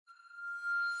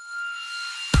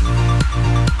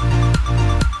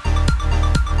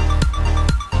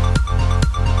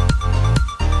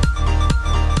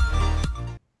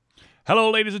Hello,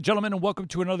 ladies and gentlemen, and welcome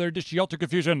to another edition of Yelter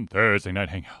Confusion Thursday Night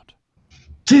Hangout.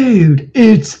 Dude,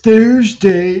 it's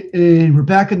Thursday, and we're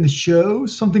back in the show.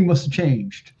 Something must have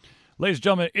changed. Ladies and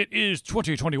gentlemen, it is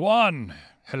 2021.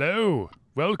 Hello,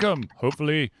 welcome.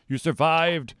 Hopefully you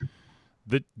survived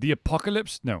the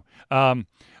apocalypse. No.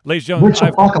 Ladies and gentlemen. Which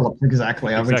apocalypse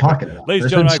exactly are we talking about?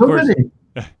 Ladies and gentlemen,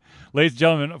 ladies and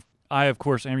gentlemen, I, of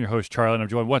course, am your host, Charlie, and I'm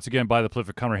joined once again by the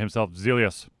prolific Connor himself,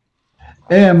 Zelius.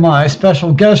 And my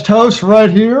special guest host right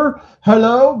here.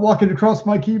 Hello, walking across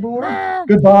my keyboard.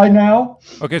 Goodbye now.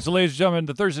 Okay, so ladies and gentlemen,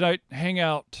 the Thursday Night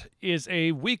Hangout is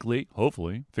a weekly,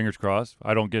 hopefully, fingers crossed,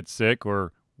 I don't get sick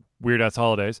or weird-ass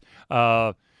holidays.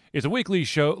 It's a weekly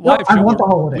show, live show. I want the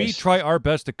holidays. We try our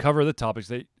best to cover the topics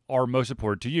that are most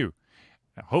important to you,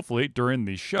 hopefully during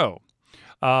the show.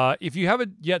 If you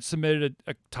haven't yet submitted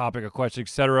a topic, a question,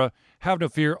 etc., have no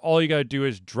fear. All you got to do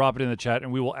is drop it in the chat,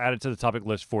 and we will add it to the topic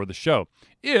list for the show.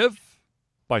 If,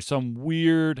 by some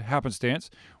weird happenstance,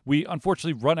 we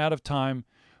unfortunately run out of time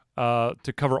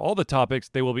to cover all the topics,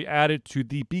 they will be added to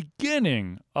the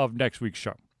beginning of next week's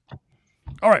show.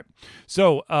 All right.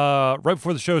 So right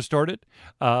before the show started,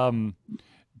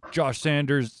 Josh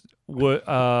Sanders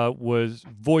was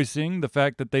voicing the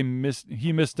fact that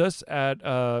he missed us at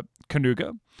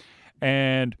Canuga,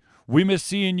 and we miss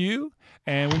seeing you,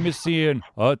 and we miss seeing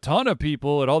a ton of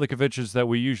people at all the conventions that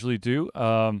we usually do.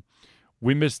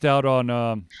 We missed out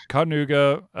on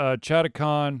Canuga,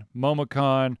 Chattacon,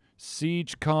 MomoCon,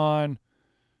 SiegeCon,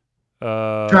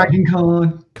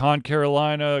 DragonCon, Con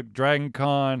Carolina,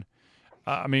 DragonCon.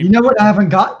 I mean, you know what I haven't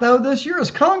got though this year is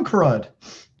Con Crud.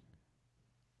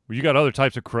 You got other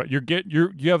types of crud.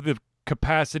 You have the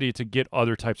capacity to get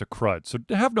other types of crud. So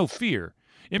have no fear.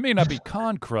 It may not be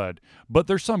con crud, but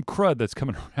there's some crud that's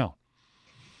coming around.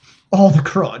 All the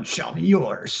crud shall be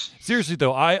yours. Seriously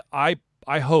though, I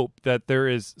hope that there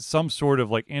is some sort of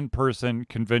like in-person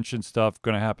convention stuff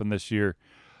going to happen this year.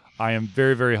 I am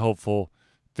very, very hopeful,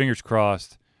 fingers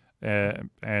crossed, and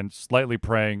slightly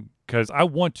praying, because I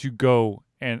want to go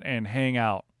and hang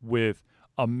out with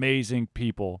amazing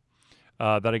people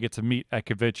that I get to meet at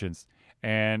conventions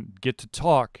and get to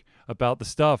talk about the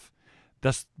stuff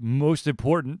that's most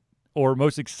important or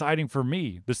most exciting for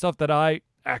me, the stuff that I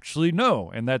actually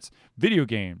know, and that's video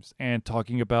games, and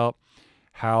talking about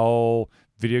how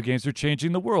video games are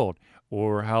changing the world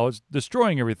or how it's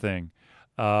destroying everything.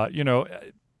 I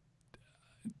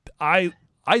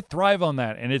thrive on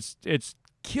that, and it's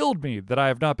killed me that I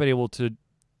have not been able to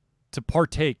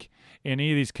partake in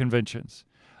any of these conventions.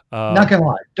 Not gonna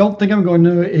lie, don't think I'm going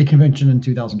to a convention in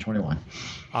 2021.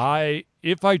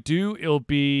 If I do, it'll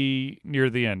be near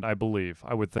the end, I believe.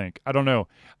 I would think. I don't know.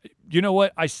 You know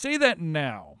what? I say that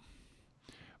now,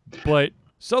 but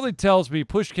something tells me,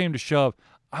 push came to shove,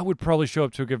 I would probably show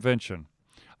up to a convention.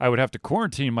 I would have to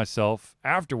quarantine myself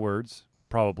afterwards,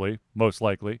 probably, most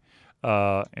likely,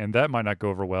 and that might not go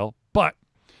over well. But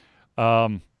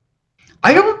I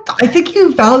think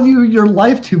you value your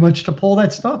life too much to pull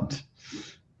that stunt.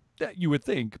 That you would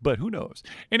think, but who knows?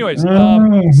 Anyways,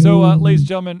 ladies and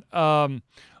gentlemen,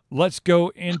 let's go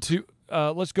into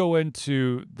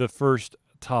the first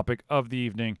topic of the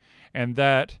evening, and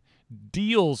that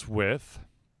deals with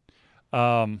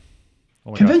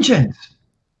conventions,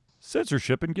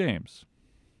 censorship in games.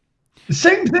 The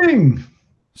same thing.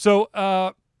 So,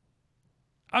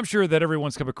 I'm sure that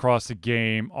everyone's come across a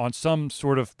game on some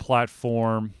sort of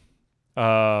platform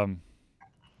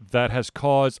that has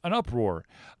caused an uproar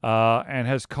and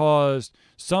has caused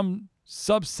some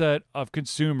subset of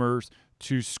consumers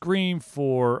to scream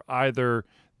for either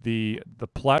the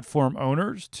platform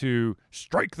owners to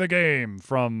strike the game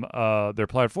from their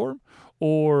platform,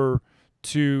 or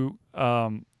to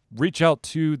reach out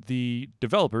to the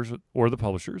developers or the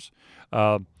publishers.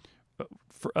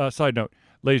 Side note,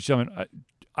 ladies and gentlemen,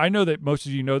 I know that most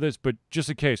of you know this, but just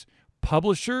in case,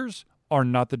 publishers are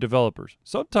not the developers.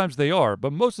 Sometimes they are,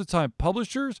 but most of the time,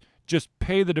 publishers just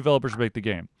pay the developers to make the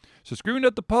game. So screwing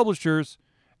at the publishers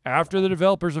after the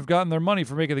developers have gotten their money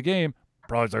for making the game,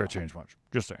 probably not going to change much.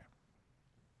 Just saying.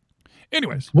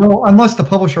 Anyways. Well, unless the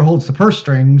publisher holds the purse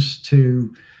strings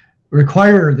to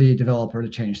require the developer to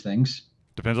change things.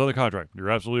 Depends on the contract. You're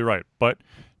absolutely right. But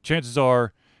chances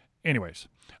are, anyways.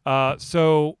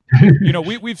 So,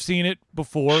 we've seen it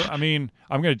before. I mean,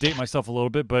 I'm going to date myself a little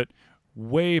bit, but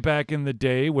way back in the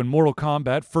day when Mortal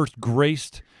Kombat first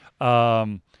graced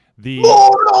the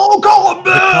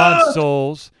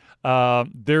consoles,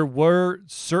 there were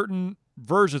certain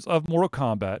versions of Mortal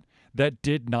Kombat that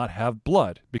did not have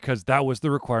blood, because that was the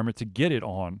requirement to get it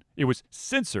on. It was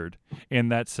censored in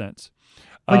that sense.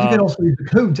 But you could also use the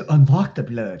code to unlock the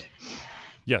blood.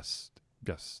 Yes.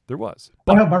 Yes, there was.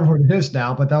 I don't remember what it is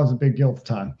now, but that was a big deal at the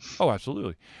time. Oh,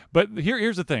 absolutely. But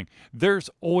here's the thing: there's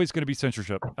always going to be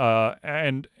censorship,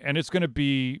 and it's going to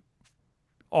be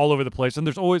all over the place. And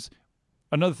there's always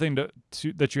another thing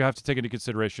that you have to take into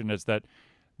consideration is that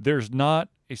there's not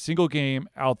a single game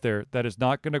out there that is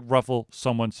not going to ruffle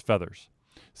someone's feathers.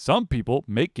 Some people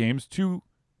make games to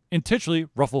intentionally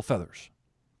ruffle feathers.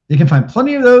 You can find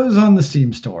plenty of those on the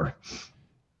Steam store.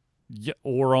 Yeah,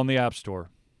 or on the App Store.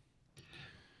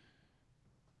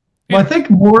 Well,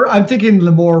 I'm thinking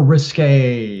the more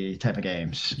risque type of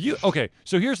games. Okay,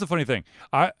 so here's the funny thing.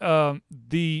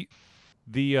 The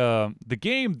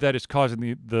game that is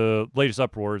causing the latest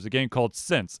uproar is a game called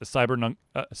Sense, a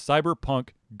cyberpunk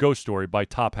ghost story by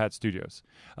Top Hat Studios.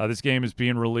 This game is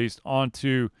being released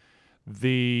onto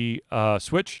the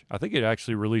Switch. I think it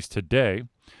actually released today.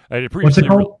 It previously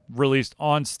released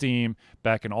on Steam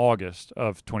back in August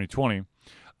of 2020.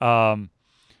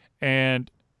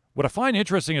 And what I find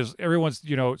interesting is everyone's,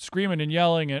 screaming and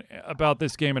yelling about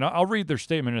this game, and I'll read their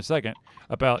statement in a second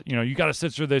about, you got to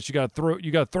censor this, you got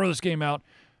to throw this game out.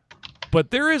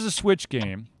 But there is a Switch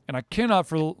game, and I cannot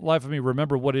for the life of me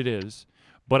remember what it is.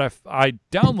 But I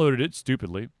downloaded it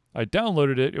stupidly. I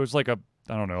downloaded it. It was like a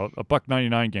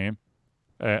 $1.99 game,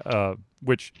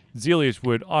 which Zelius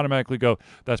would automatically go,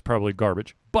 that's probably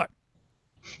garbage. But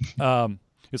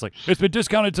it's like, it's been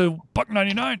discounted to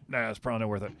 $1.99. Nah, it's probably not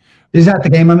worth it. Is that the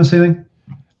game, I'm assuming?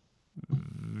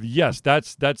 Yes,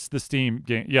 that's the Steam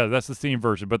game. Yeah, that's the Steam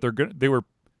version. But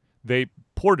they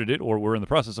ported it, or were in the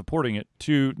process of porting it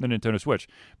to the Nintendo Switch.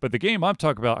 But the game I'm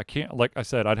talking about, I can't. Like I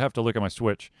said, I'd have to look at my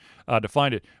Switch to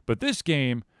find it. But this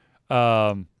game,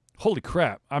 holy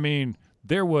crap! I mean,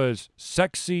 there was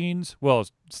sex scenes,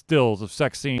 stills of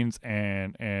sex scenes,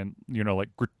 and like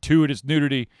gratuitous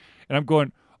nudity, and I'm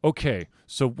going, okay,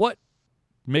 so what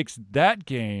makes that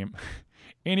game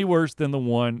any worse than the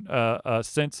one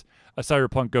since a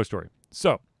Cyberpunk Ghost Story?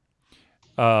 So,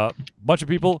 a bunch of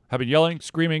people have been yelling,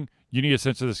 screaming, you need to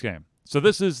censor this game. So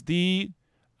this is the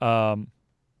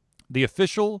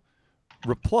official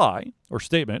reply or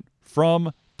statement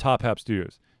from Top Hat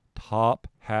Studios. Top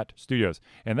Hat Studios.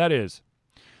 And that is,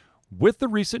 with the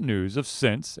recent news of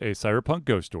Sense, a Cyberpunk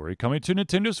Ghost Story, coming to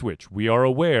Nintendo Switch, we are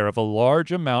aware of a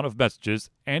large amount of messages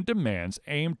and demands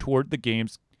aimed toward the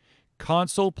game's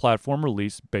console platform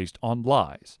release based on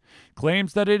lies,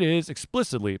 claims that it is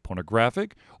explicitly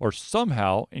pornographic or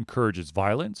somehow encourages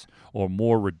violence, or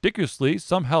more ridiculously,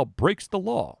 somehow breaks the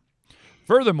law.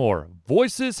 Furthermore,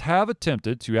 voices have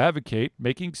attempted to advocate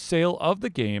making sale of the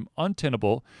game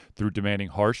untenable through demanding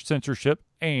harsh censorship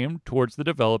aimed towards the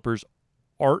developer's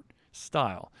art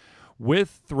style,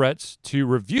 with threats to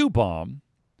review bomb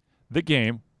the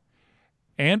game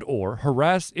and or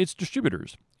harass its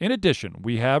distributors. In addition,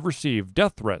 we have received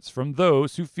death threats from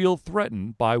those who feel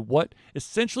threatened by what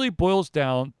essentially boils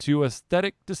down to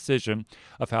aesthetic decision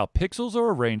of how pixels are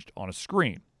arranged on a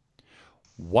screen.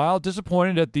 While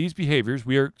disappointed at these behaviors,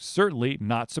 we are certainly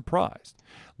not surprised.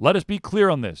 Let us be clear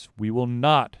on this. We will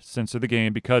not censor the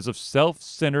game because of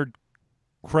self-centered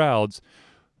crowds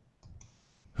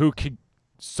who care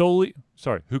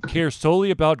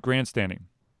solely about grandstanding.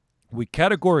 We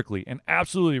categorically and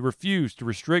absolutely refuse to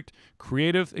restrict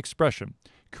creative expression.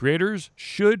 Creators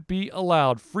should be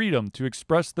allowed freedom to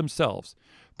express themselves,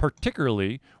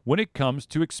 particularly when it comes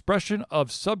to expression of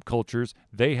subcultures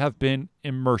they have been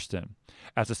immersed in.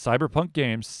 As a cyberpunk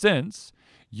game, Sense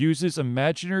uses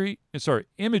imagery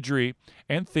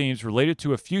and themes related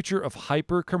to a future of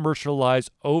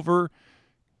hyper-commercialized,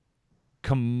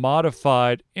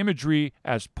 commodified imagery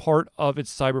as part of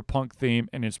its cyberpunk theme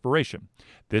and inspiration.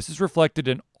 This is reflected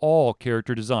in all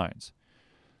character designs.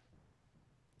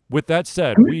 With that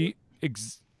said, we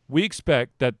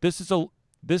expect that this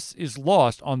is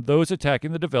lost on those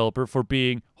attacking the developer for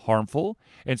being harmful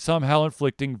and somehow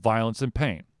inflicting violence and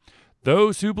pain.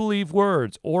 Those who believe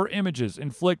words or images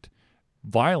inflict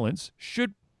violence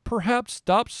should perhaps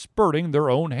stop spurting their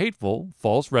own hateful,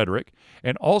 false rhetoric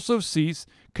and also cease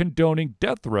condoning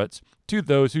death threats to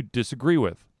those who disagree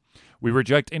with. We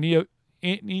reject any and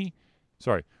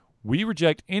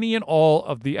all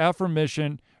of the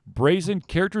aforementioned brazen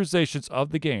characterizations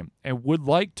of the game and would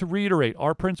like to reiterate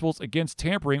our principles against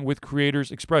tampering with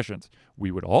creators' expressions.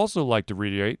 We would also like to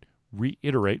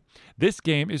reiterate this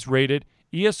game is rated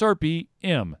ESRB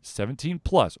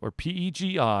M17+ or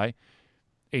PEGI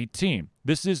 18.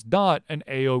 This is not an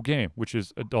AO game, which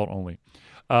is adult only.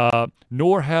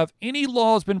 Nor have any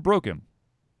laws been broken,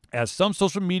 as some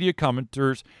social media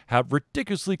commenters have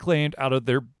ridiculously claimed out of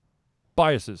their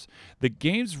biases. The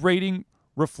game's rating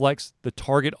reflects the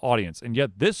target audience, and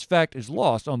yet this fact is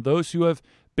lost on those who have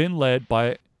been led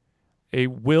by a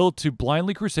will to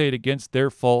blindly crusade against their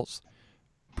false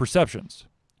perceptions.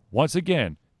 Once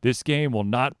again, this game will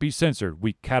not be censored.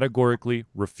 We categorically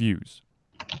refuse.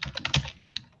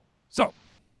 So,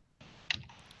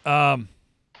 I'm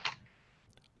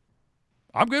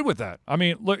good with that. I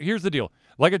mean, look, here's the deal.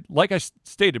 Like I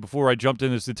stated before I jumped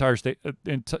in this entire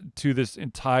to this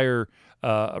entire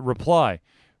reply,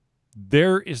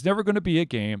 there is never going to be a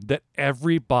game that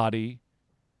everybody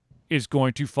is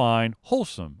going to find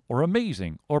wholesome or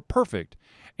amazing or perfect.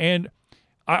 And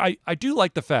I do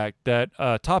like the fact that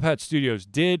Top Hat Studios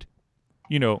did,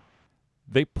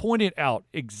 they pointed out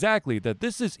exactly that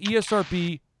this is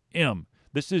ESRB M.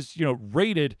 This is,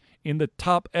 rated in the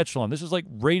top echelon. This is like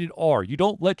rated R. You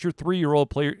don't let your 3-year-old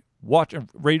player watch a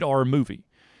rated R movie.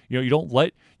 You don't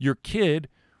let your kid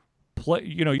play,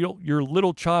 your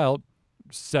little child,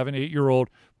 7, 8-year-old,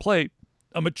 play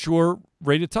a mature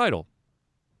rated title.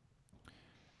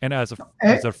 And as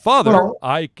a father,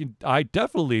 I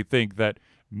definitely think that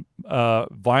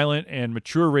violent and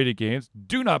mature rated games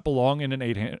do not belong in an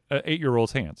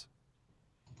 8-year-old's hands.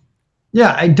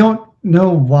 Yeah, I don't know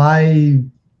why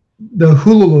the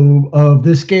Hulu of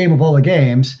this game of all the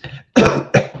games,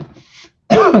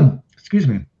 excuse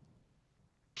me,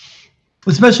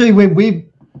 especially when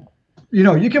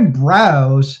you can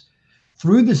browse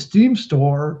through the Steam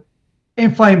store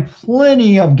and find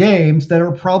plenty of games that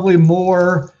are probably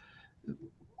more,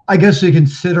 I guess you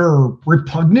consider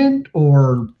repugnant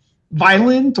or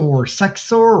violent or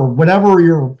sexual or whatever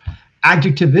your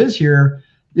adjective is here.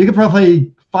 You could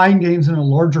probably find games in a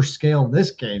larger scale of this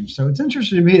game. So it's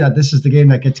interesting to me that this is the game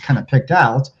that gets kind of picked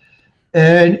out.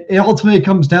 And it ultimately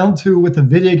comes down to, with a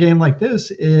video game like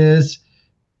this, is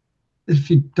if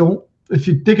you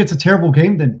think it's a terrible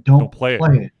game, then don't play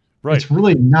it. Right. It's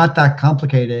really not that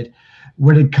complicated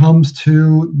when it comes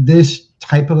to this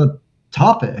type of a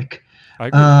topic. I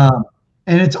agree.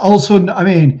 And it's also, I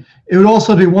mean, it would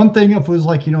also be one thing if it was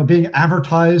like, being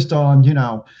advertised on,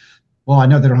 well, I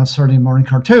know they don't have Saturday morning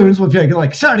cartoons. Well, if you have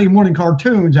like Saturday morning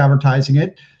cartoons advertising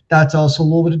it, that's also a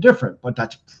little bit different. But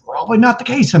that's probably not the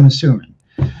case, I'm assuming.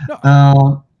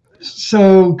 No.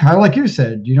 So kind of like you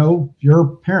said, you're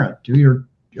a parent, do your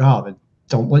job, and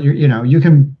don't let you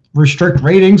can restrict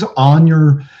ratings on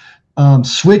your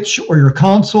Switch or your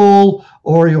console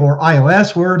or your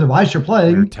iOS, whatever device you're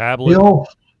playing. Your tablet.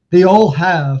 They all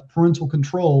have parental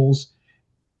controls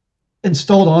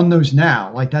installed on those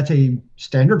now. Like, that's a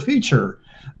standard feature.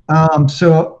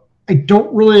 So I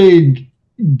don't really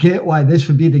get why this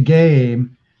would be the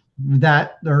game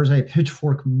that there's a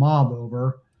pitchfork mob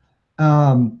over.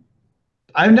 I'm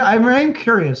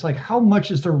curious, like, how much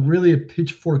is there really a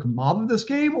pitchfork mob of this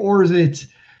game, or is it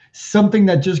something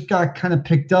that just got kind of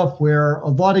picked up where a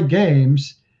lot of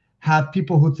games have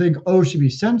people who think, oh, it should be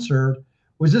censored?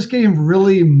 Was this game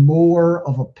really more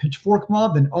of a pitchfork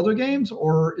mob than other games,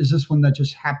 or is this one that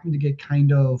just happened to get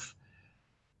kind of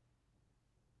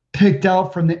picked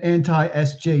out from the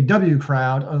anti-SJW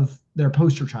crowd of their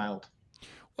poster child?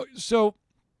 So,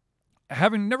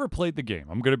 having never played the game,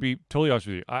 I'm going to be totally honest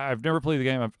with you. I've never played the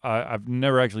game. I've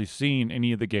never actually seen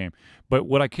any of the game. But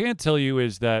what I can tell you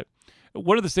is that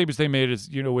one of the statements they made is,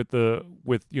 with the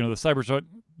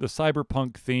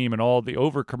cyberpunk theme and all the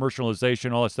over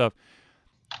commercialization, all that stuff.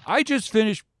 I just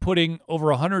finished putting over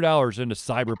 100 hours into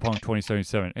Cyberpunk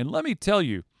 2077. And let me tell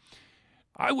you,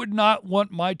 I would not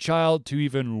want my child to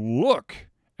even look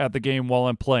at the game while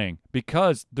I'm playing,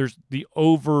 because there's the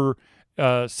over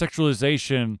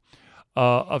sexualization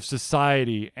of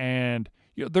society, and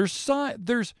there's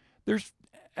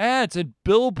ads and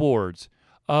billboards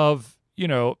of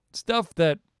stuff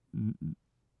that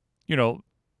young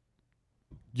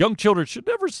children should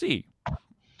never see.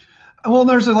 Well,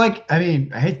 there's I hate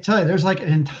to tell you, there's like an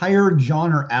entire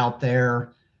genre out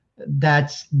there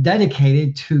that's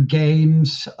dedicated to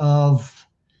games of,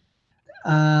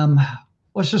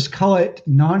 let's just call it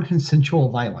non-consensual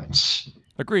violence.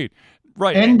 Agreed.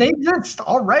 Right. And they exist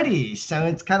already. So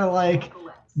it's kind of like,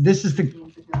 this is the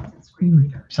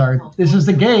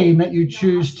game that you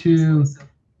choose to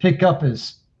pick up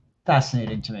is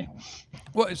fascinating to me.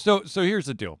 Well, so here's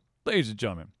the deal, ladies and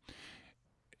gentlemen.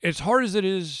 As hard as it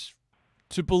is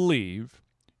to believe,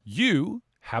 you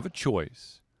have a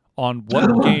choice on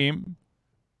what game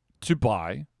to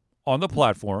buy on the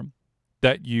platform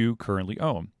that you currently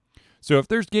own. So if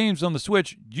there's games on the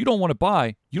Switch you don't want to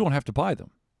buy, you don't have to buy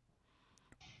them.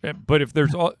 But if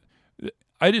there's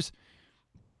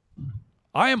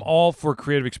I am all for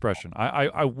creative expression.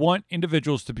 I want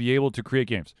individuals to be able to create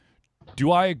games.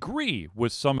 Do I agree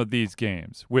with some of these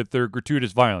games, with their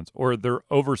gratuitous violence or their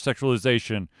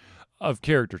over-sexualization of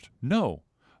characters? No.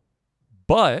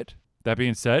 But, that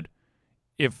being said,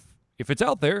 if it's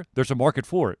out there, there's a market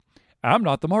for it. I'm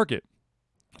not the market.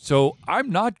 So I'm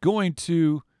not going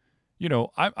to,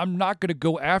 I'm not going to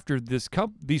go after these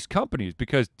companies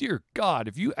because, dear God,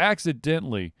 if you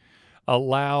accidentally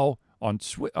allow on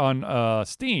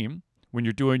Steam when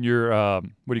you're doing your what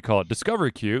do you call it,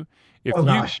 discovery queue,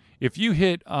 if you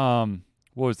hit what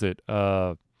was it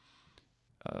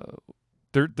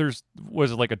there's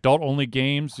was it like adult only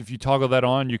games, if you toggle that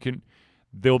on,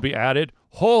 they'll be added.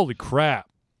 Holy crap.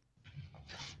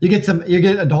 You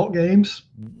get adult games.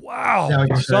 Wow.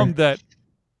 Some that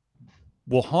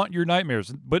will haunt your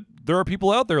nightmares. But there are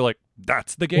people out there like,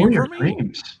 that's the game for me.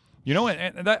 Dreams.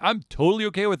 And that, I'm totally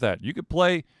okay with that. You could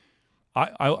play.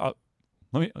 I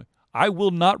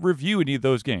will not review any of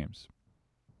those games.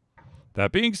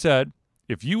 That being said,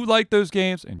 if you like those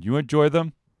games and you enjoy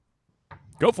them,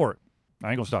 go for it. I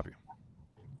ain't gonna stop you.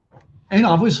 And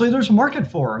obviously, there's a market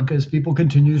for them because people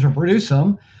continue to produce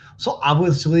them. So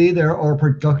obviously, there are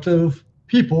productive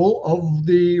people of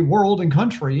the world and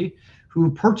country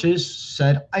who purchase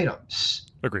said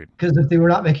items. Agreed. Because if they were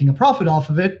not making a profit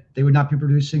off of it, they would not be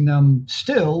producing them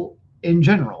still in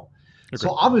general. Agreed.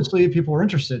 So obviously, people are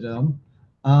interested in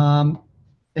them.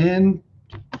 And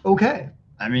okay,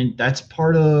 I mean, that's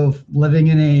part of living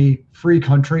in a free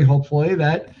country, hopefully,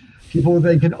 that people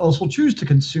they can also choose to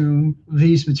consume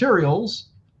these materials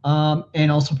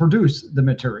and also produce the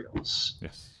materials.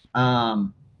 Yes.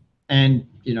 And,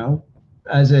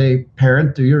 as a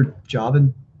parent, do your job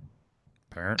and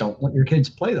don't let your kids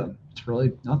play them. It's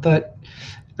really not that,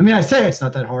 I say it's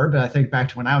not that hard, but I think back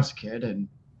to when I was a kid and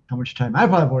how much time I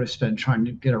probably would have spent trying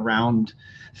to get around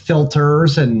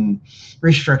filters and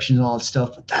restrictions and all that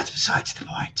stuff, but that's besides the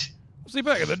point. See,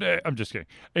 back in the day, I'm just kidding.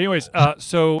 Anyways,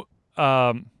 so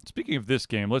speaking of this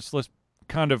game, let's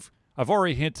kind of, I've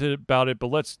already hinted about it, but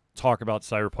let's talk about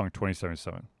Cyberpunk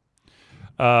 2077.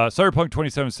 Cyberpunk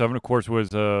 2077, of course,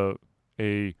 was a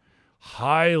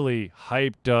highly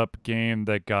hyped up game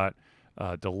that got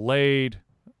delayed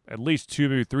at least 2,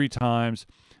 maybe 3 times.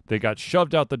 They got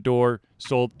shoved out the door,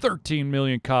 sold 13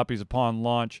 million copies upon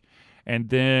launch, and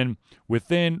then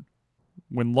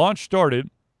when launch started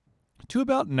to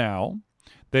about now,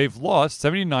 they've lost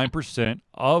 79%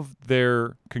 of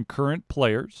their concurrent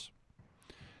players.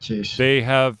 Jeez. They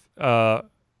have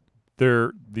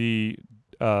the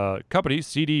company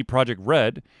CD Projekt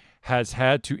Red has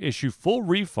had to issue full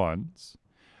refunds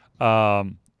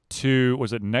to,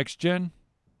 was it next gen?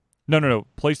 No,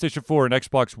 PlayStation 4 and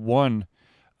Xbox One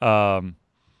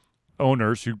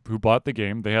owners who bought the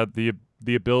game. They had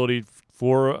the ability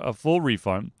for a full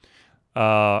refund.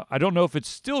 I don't know if it's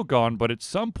still gone, but at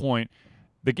some point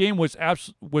the game was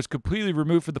completely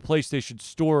removed from the PlayStation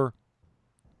Store.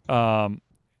 So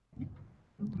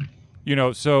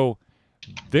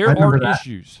there are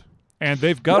issues, and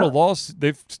they've got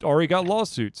they've already got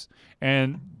lawsuits,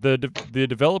 and the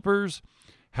developers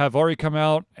have already come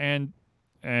out and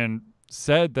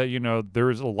said that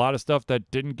there's a lot of stuff that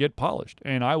didn't get polished.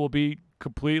 And I will be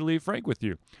completely frank with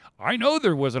you, I know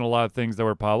there wasn't a lot of things that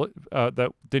were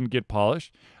that didn't get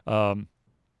polished.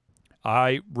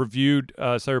 I reviewed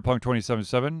Cyberpunk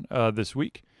 2077 this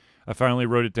week. I finally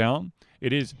wrote it down.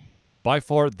 It is by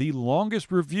far the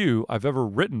longest review I've ever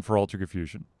written for Ultra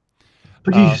Confusion.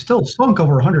 But you still sunk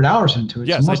over 100 hours into it.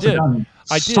 Yes, so I did.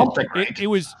 I did. Right. It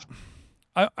was.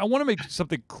 I want to make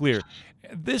something clear.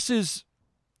 This is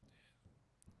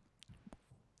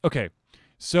okay.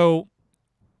 So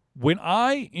when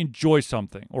I enjoy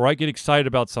something or I get excited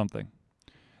about something,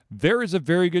 there is a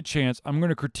very good chance I'm going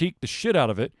to critique the shit out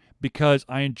of it because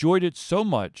I enjoyed it so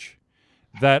much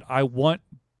that I want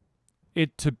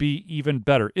it to be even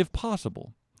better, if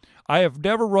possible. I have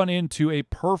never run into a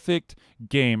perfect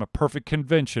game, a perfect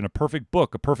convention, a perfect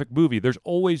book, a perfect movie. There's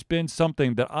always been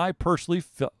something that I personally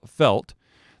felt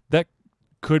that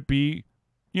could be,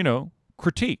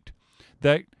 critiqued.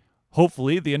 That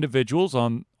hopefully the individuals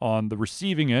on the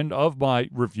receiving end of my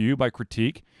review, my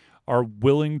critique, are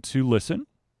willing to listen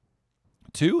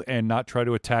to and not try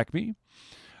to attack me,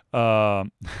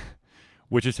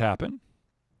 which has happened.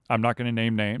 I'm not going to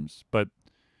name names, but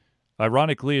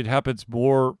ironically, it happens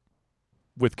more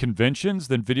with conventions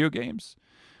than video games.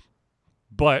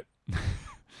 But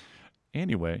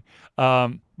anyway,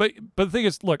 but the thing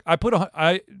is, look, as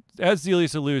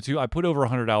Zelius alluded to, I put over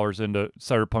 100 hours into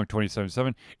Cyberpunk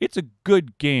 2077. It's a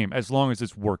good game as long as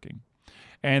it's working,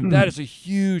 and that is a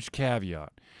huge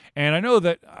caveat. And I know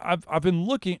that I've been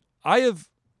looking. I've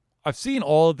seen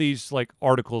all of these like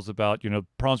articles about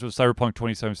problems with Cyberpunk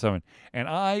 2077, and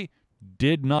I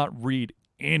did not read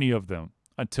any of them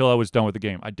until I was done with the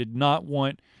game. I did not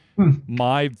want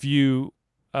my view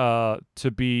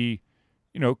to be,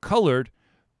 colored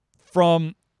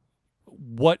from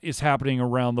what is happening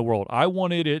around the world. I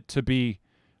wanted it to be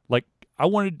like I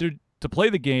wanted to play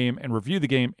the game and review the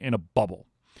game in a bubble.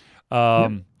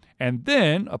 And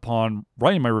then upon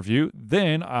writing my review,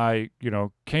 then I,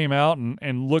 came out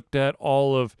and looked at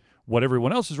all of what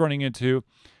everyone else is running into.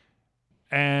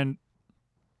 And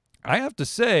I have to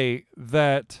say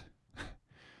that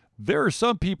there are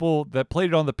some people that played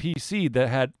it on the PC that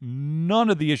had none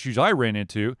of the issues I ran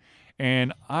into.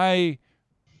 And I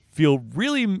feel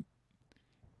really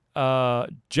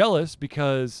jealous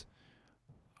because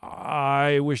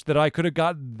I wish that I could have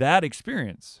got that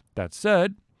experience. That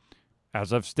said,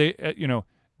 as I've stated,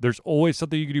 there's always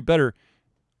something you can do better.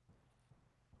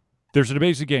 There's an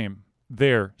amazing game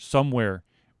there somewhere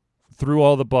through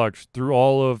all the bugs, through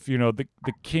all of, the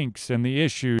kinks and the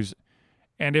issues.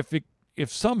 And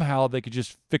if somehow they could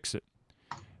just fix it,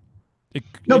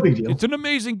 no big deal. It's an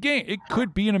amazing game. It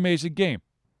could be an amazing game.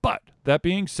 But that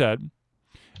being said,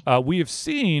 we have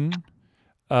seen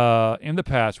in the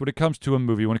past, when it comes to a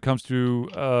movie, when it comes to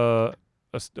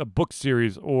a book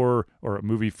series or a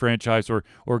movie franchise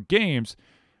or games,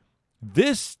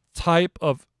 this type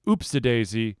of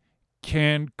oopsie-daisy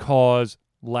can cause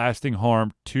lasting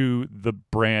harm to the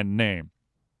brand name.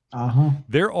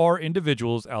 There are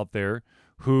individuals out there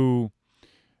who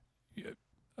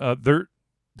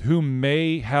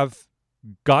may have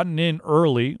gotten in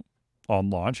early on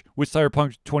launch with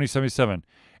Cyberpunk 2077,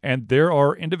 and there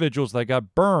are individuals that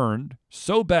got burned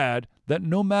so bad that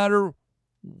no matter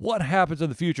what happens in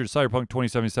the future to Cyberpunk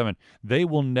 2077, they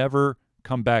will never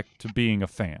come back to being a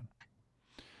fan.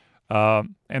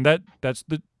 And that's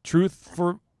the truth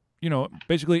for,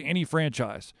 basically any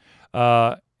franchise.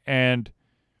 And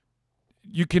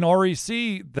you can already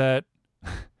see that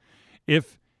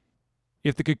if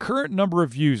the concurrent number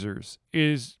of users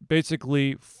is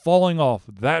basically falling off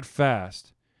that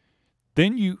fast,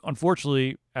 then you,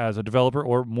 unfortunately, as a developer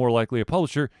or more likely a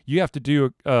publisher, you have to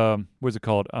do what's it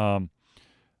called?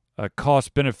 A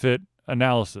cost-benefit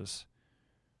analysis.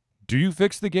 Do you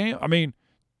fix the game? I mean,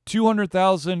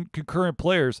 200,000 concurrent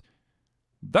players,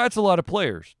 that's a lot of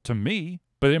players to me,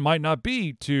 but it might not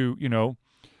be to, to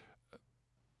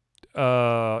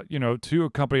a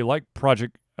company like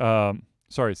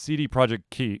CD Projekt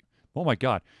Key. Oh my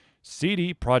God,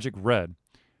 CD Projekt Red.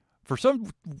 For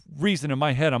some reason in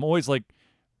my head, I'm always like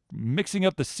mixing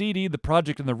up the CD, the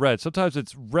project, and the Red. Sometimes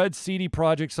it's Red CD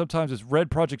Projekt. Sometimes it's Red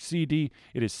Project CD.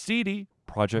 It is CD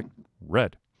Projekt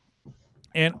Red.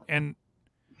 And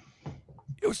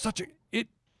it was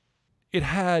it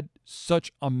had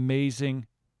such amazing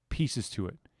pieces to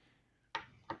it.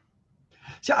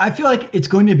 So I feel like it's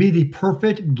going to be the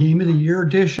perfect Game of the Year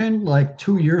edition, like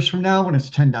 2 years from now when it's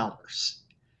 $10.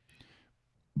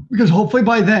 Because hopefully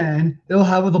by then it'll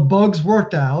have all the bugs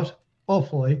worked out,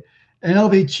 hopefully, and it'll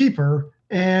be cheaper,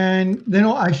 and then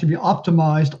it'll actually be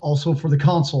optimized also for the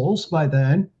consoles by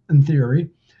then, in theory.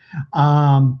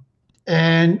 And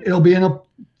it'll be in a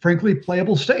frankly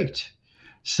playable state.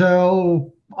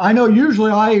 So I know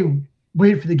usually I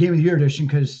wait for the Game of the Year edition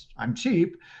because I'm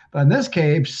cheap, but in this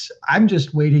case, I'm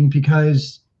just waiting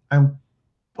because of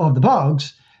the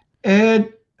bugs.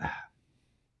 And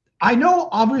I know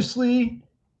obviously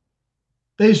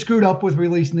they screwed up with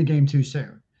releasing the game too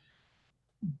soon.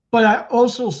 But I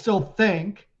also still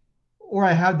think, or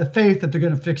I have the faith that they're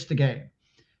going to fix the game.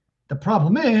 The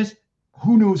problem is,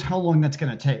 who knows how long that's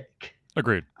going to take.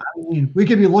 Agreed. I mean, we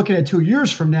could be looking at 2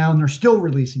 years from now and they're still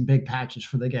releasing big patches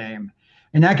for the game.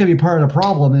 And that could be part of the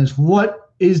problem is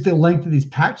what is the length of these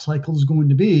patch cycles going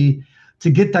to be to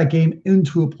get that game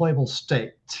into a playable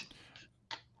state.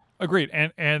 Agreed.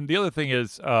 And the other thing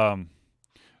is,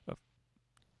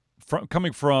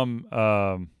 coming from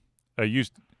I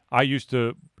used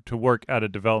to work at a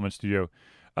development studio.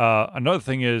 Another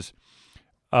thing is,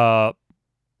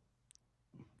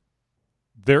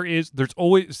 there's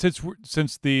always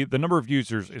since the number of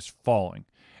users is falling,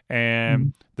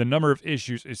 and the number of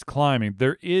issues is climbing.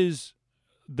 There is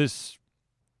this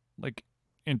like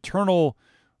internal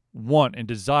want and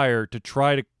desire to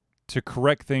try to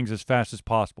correct things as fast as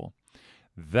possible.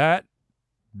 That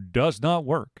does not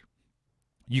work.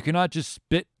 You cannot just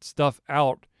spit stuff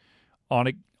out on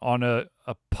a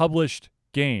published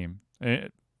game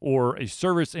or a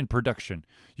service in production.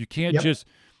 You can't just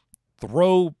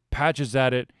throw patches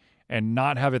at it and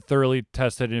not have it thoroughly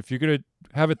tested. And if you're going to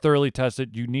have it thoroughly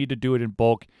tested, you need to do it in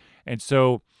bulk. And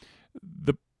so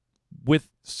with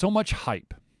so much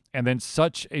hype and then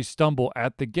such a stumble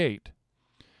at the gate,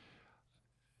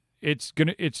 it's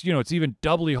even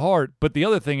doubly hard. But the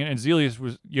other thing, and Zelius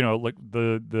was, like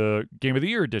the Game of the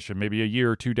Year edition, maybe a year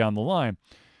or two down the line.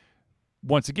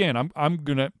 Once again, I'm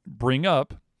going to bring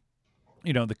up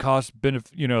the cost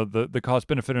benefit, the cost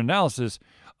benefit analysis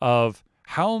of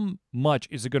how much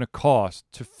is it going to cost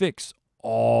to fix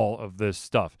all of this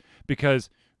stuff, because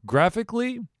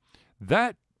graphically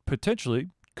that potentially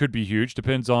could be huge.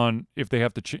 Depends on if they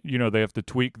have to they have to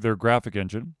tweak their graphic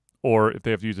engine, or if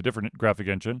they have to use a different graphic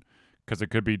engine, because it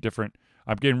could be different.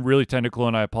 I'm getting really technical,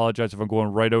 and I apologize if I'm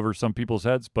going right over some people's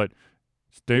heads, but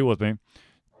stay with me.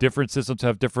 Different systems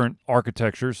have different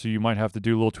architectures, so you might have to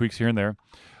do little tweaks here and there.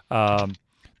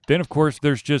 Then, of course,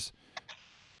 there's just,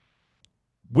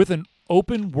 with an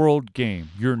open world game,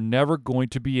 you're never going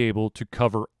to be able to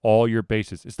cover all your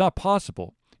bases. It's not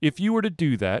possible. If you were to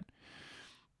do that,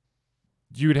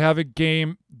 you'd have a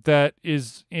game that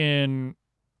is in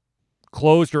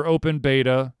closed or open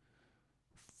beta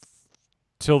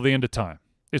till the end of time.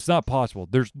 It's not possible.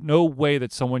 There's no way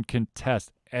that someone can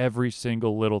test every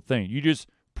single little thing. You just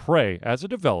pray as a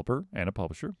developer and a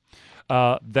publisher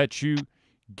that you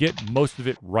get most of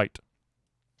it right.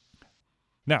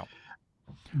 Now,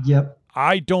 Yep.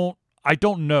 I don't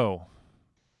know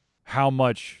how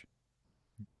much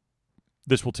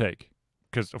this will take,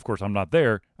 because of course I'm not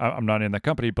there. I'm not in that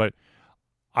company, but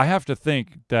I have to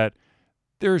think that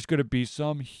there's going to be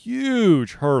some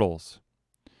huge hurdles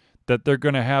that they're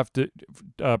going to have to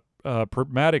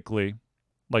pragmatically,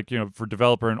 like, for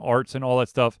developer and arts and all that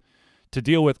stuff, to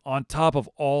deal with, on top of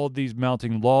all of these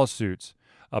mounting lawsuits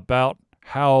about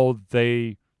how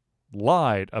they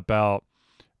lied about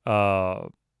the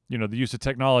use of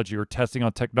technology or testing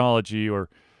on technology, or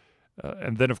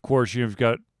and then of course you've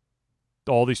got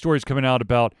all these stories coming out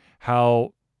about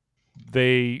how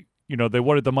they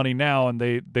wanted the money now, and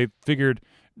they figured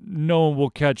no one will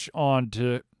catch on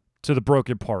to the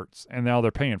broken parts, and now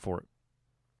they're paying for it.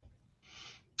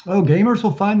 Oh, gamers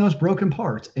will find those broken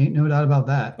parts. Ain't no doubt about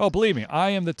that. Oh, believe me, I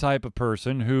am the type of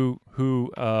person who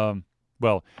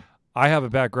I have a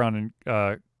background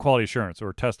in quality assurance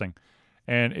or testing,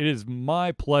 and it is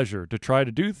my pleasure to try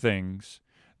to do things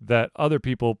that other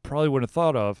people probably wouldn't have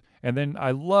thought of. And then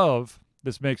I love,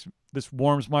 this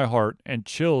warms my heart and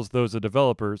chills those of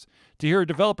developers to hear a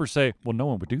developer say, well, no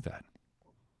one would do that.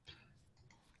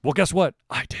 Well, guess what?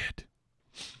 I did.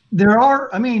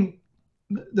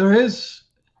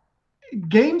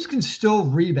 Games can still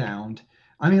rebound.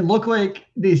 I mean, look like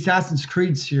the Assassin's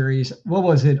Creed series. What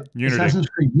was it? Unity. Assassin's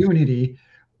Creed Unity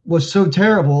was so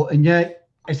terrible, and yet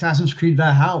Assassin's Creed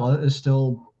Valhalla is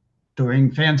still doing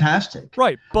fantastic.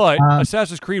 Right, but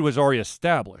Assassin's Creed was already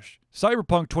established.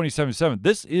 Cyberpunk 2077.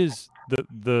 This is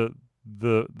the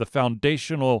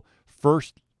foundational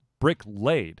first brick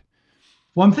laid.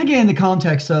 Well, I'm thinking in the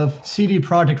context of CD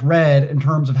Projekt Red in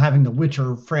terms of having the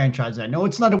Witcher franchise. I know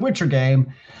it's not a Witcher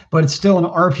game, but it's still an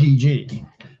RPG.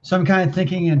 So I'm kind of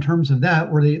thinking in terms of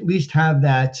that, where they at least have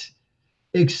that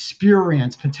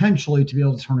experience potentially to be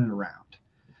able to turn it around.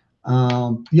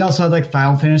 You also had like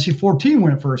Final Fantasy 14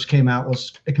 when it first came out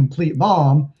was a complete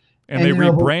bomb. And they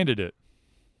rebranded it.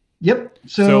 Yep.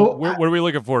 So what are we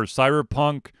looking for?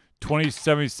 Cyberpunk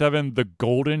 2077, the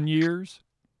golden years?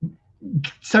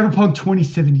 Cyberpunk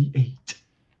 2078. I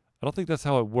don't think that's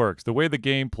how it works. The way the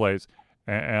game plays,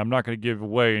 and I'm not going to give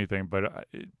away anything, but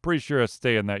I'm pretty sure it's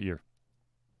stay in that year.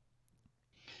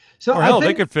 So or hell,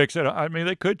 they could fix it. I mean,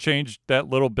 they could change that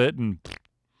little bit and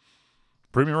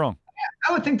prove me wrong.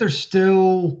 I would think there's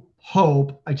still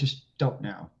hope. I just don't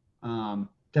know.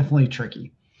 Definitely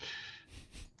tricky.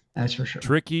 That's for sure.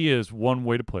 Tricky is one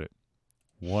way to put it.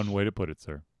 One way to put it,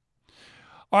 sir.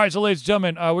 All right, so ladies and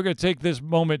gentlemen, we're going to take this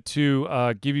moment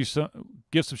to give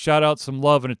some shout outs, some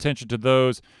love and attention to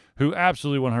those who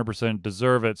absolutely 100%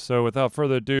 deserve it. So without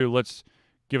further ado, let's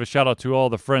give a shout out to all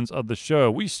the friends of the show.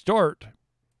 We start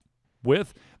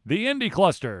with the Indie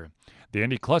Cluster. The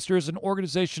Indie Cluster is an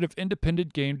organization of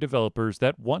independent game developers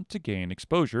that want to gain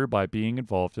exposure by being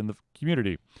involved in the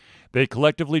community. They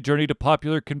collectively journey to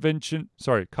popular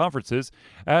conferences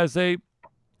as a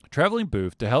traveling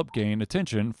booth to help gain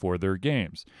attention for their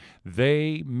games.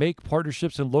 They make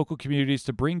partnerships in local communities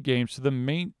to bring games to the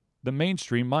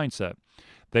mainstream mindset.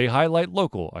 They highlight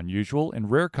local, unusual, and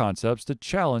rare concepts to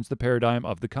challenge the paradigm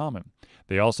of the common.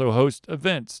 They also host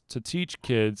events to teach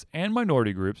kids and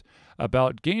minority groups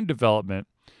about game development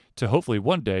to hopefully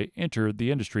one day enter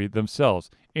the industry themselves.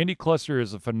 Indie Cluster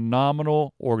is a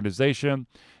phenomenal organization.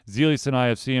 Zelius and I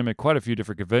have seen them at quite a few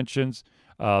different conventions.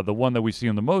 The one that we see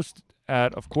them the most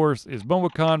at, of course, is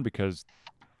MomoCon because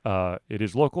it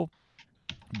is local.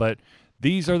 But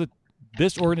this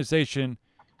organization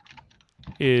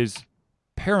is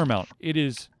paramount. It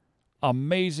is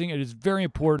amazing. It is very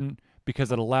important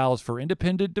because it allows for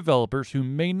independent developers who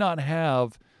may not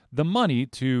have the money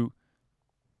to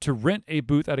rent a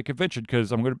booth at a convention.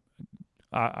 Because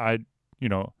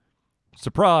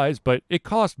surprise, but it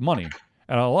costs money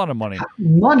and a lot of money.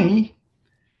 Money,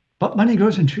 but money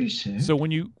grows in trees, too. So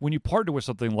when you partner with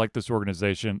something like this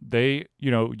organization, they,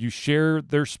 you share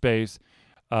their space,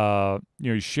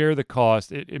 you share the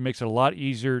cost. It makes it a lot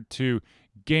easier to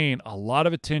gain a lot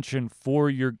of attention for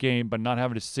your game, but not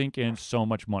having to sink in so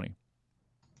much money.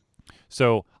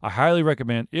 So I highly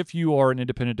recommend, if you are an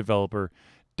independent developer,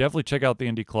 definitely check out the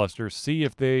Indie Cluster. See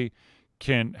if they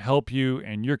can help you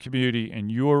and your community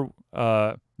and your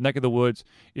neck of the woods.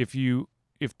 If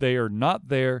they are not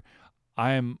there,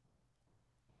 I am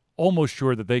almost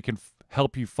sure that they can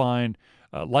help you find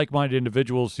like-minded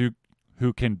individuals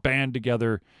who can band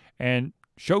together and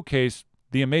showcase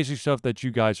the amazing stuff that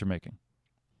you guys are making.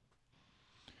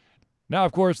 Now,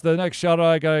 of course, the next shout out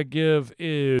I gotta give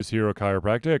is Hero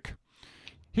Chiropractic.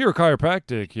 Hero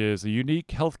Chiropractic is a unique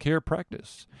healthcare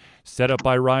practice. Set up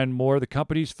by Ryan Moore, the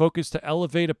company's focus to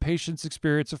elevate a patient's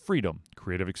experience of freedom,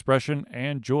 creative expression,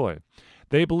 and joy.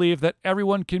 They believe that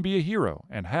everyone can be a hero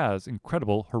and has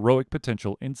incredible heroic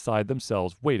potential inside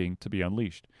themselves waiting to be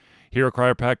unleashed. Hero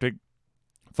Chiropractic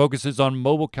focuses on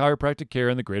mobile chiropractic care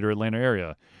in the greater Atlanta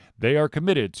area. They are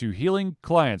committed to healing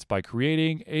clients by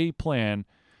creating a plan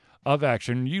of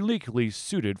action uniquely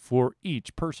suited for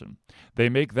each person. They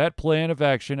make that plan of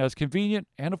action as convenient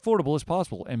and affordable as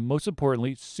possible, and most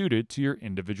importantly, suited to your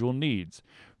individual needs.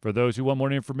 For those who want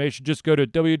more information, just go to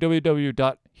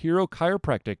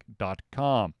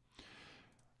www.herochiropractic.com.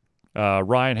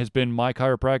 Ryan has been my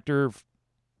chiropractor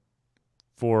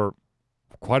for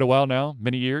quite a while now,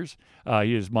 many years.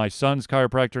 He is my son's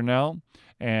chiropractor now,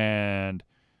 and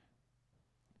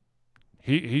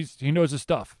he knows his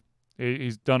stuff.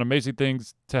 He's done amazing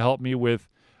things to help me with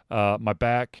my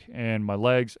back and my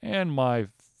legs and my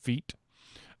feet.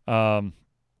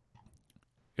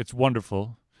 It's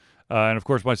wonderful. And of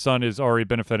course, my son is already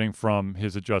benefiting from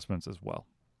his adjustments as well.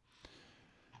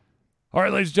 All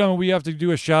right, ladies and gentlemen, we have to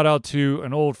do a shout out to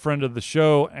an old friend of the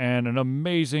show and an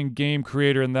amazing game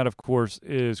creator, and that, of course,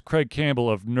 is Craig Campbell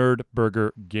of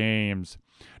Nerdburger Games.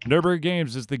 Nerdburger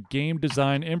Games is the game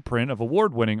design imprint of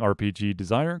award-winning RPG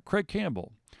designer Craig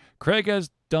Campbell. Craig has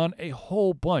done a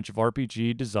whole bunch of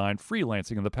RPG design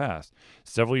freelancing in the past.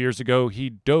 Several years ago, he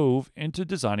dove into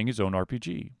designing his own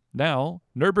RPG. Now,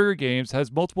 Nerdburger Games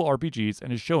has multiple RPGs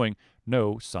and is showing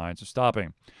no signs of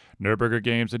stopping. Nerdburger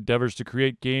Games endeavors to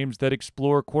create games that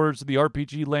explore corners of the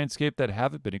RPG landscape that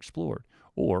haven't been explored,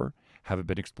 or haven't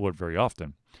been explored very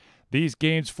often. These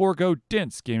games forego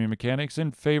dense gaming mechanics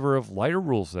in favor of lighter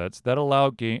rule sets that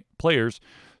allow players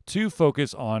to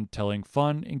focus on telling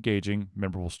fun, engaging,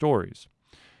 memorable stories.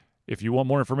 If you want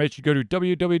more information, go to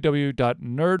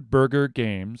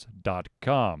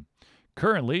www.nerdburgergames.com.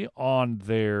 Currently on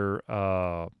their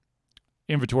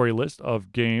inventory list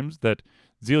of games that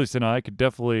Zelius and I could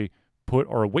definitely put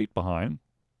our weight behind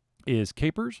is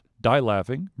Capers, Die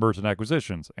Laughing, Mergers and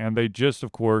Acquisitions. And they just,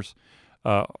 of course,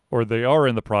 or they are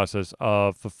in the process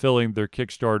of fulfilling their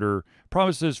Kickstarter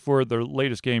promises for their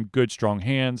latest game, Good Strong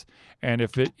Hands. And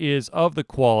if it is of the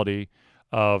quality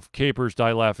of Capers,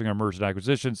 Die Laughing, or Mergers and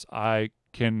Acquisitions, I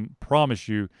can promise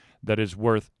you that it's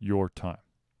worth your time.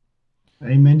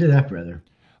 Amen to that, brother.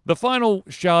 The final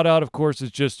shout out, of course,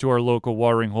 is just to our local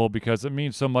watering hole because it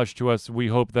means so much to us. We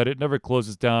hope that it never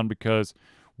closes down because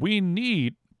we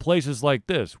need places like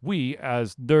this. We,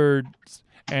 as nerds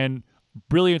and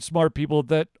brilliant, smart people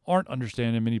that aren't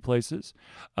understanding in many places.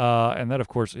 And that, of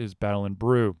course, is Battle and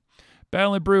Brew.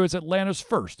 Battle and Brew is Atlanta's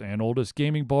first and oldest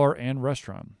gaming bar and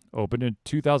restaurant. Opened in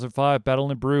 2005,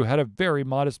 Battle and Brew had a very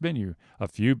modest menu, a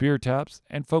few beer taps,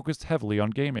 and focused heavily on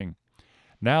gaming.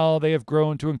 Now they have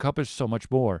grown to encompass so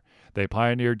much more. They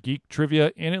pioneered geek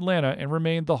trivia in Atlanta and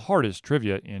remain the hardest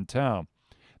trivia in town.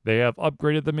 They have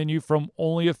upgraded the menu from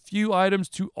only a few items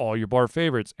to all your bar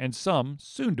favorites and some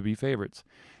soon-to-be favorites.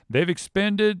 They've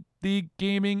expanded the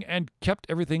gaming and kept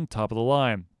everything top of the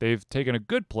line. They've taken a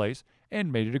good place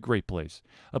and made it a great place.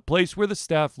 A place where the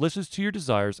staff listens to your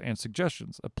desires and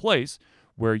suggestions. A place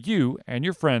where you and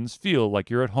your friends feel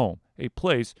like you're at home. A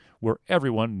place where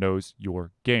everyone knows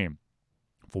your game.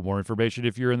 For more information,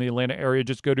 if you're in the Atlanta area,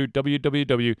 just go to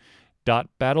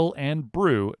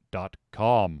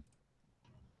www.battleandbrew.com.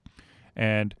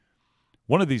 And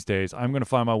one of these days, I'm going to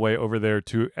find my way over there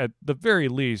to, at the very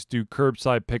least, do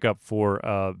curbside pickup for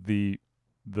the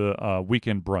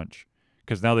weekend brunch,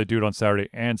 because now they do it on Saturday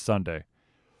and Sunday.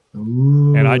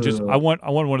 Ooh. And I want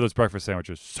one of those breakfast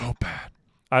sandwiches so bad.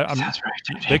 Sounds right,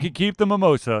 dude. They could keep the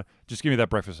mimosa. Just give me that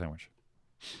breakfast sandwich.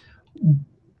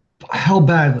 How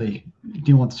badly do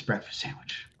you want this breakfast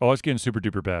sandwich? Oh, it's getting super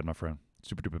duper bad, my friend.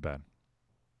 Super duper bad.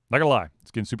 Not gonna lie, it's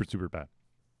getting super super bad.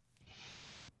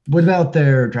 What about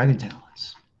their Dragon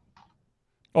Talons?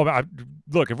 Oh,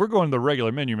 look, if we're going to the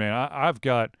regular menu, man, I've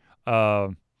got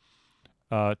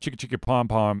chicken pom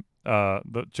pom,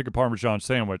 the chicken parmesan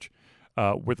sandwich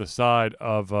with a side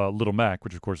of Little Mac,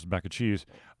 which of course is mac and cheese,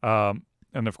 and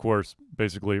of course,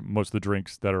 basically most of the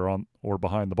drinks that are on or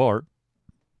behind the bar.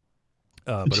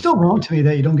 It's still wrong to me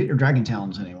that you don't get your Dragon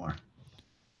Talons anymore.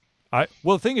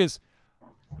 Well, the thing is,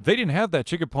 they didn't have that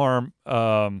chicken parm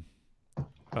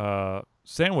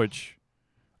sandwich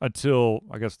until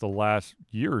I guess the last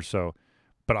year or so.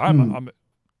 But I'm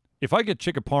if I get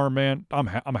chicken parm, man, I'm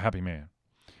a happy man.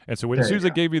 And so as soon as they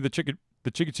gave me the chicken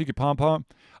pom pom,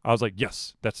 I was like,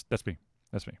 yes, that's me.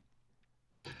 That's me.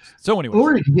 So anyway,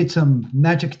 or you can get some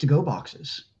Magic to Go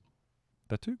boxes.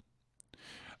 That too.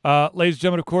 Ladies and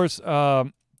gentlemen, of course,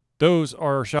 those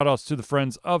are shout outs to the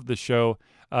friends of the show.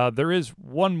 There is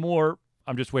one more.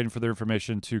 I'm just waiting for their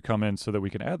information to come in so that we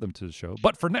can add them to the show.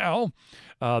 But for now,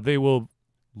 they will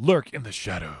lurk in the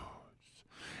shadows.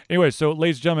 Anyway, so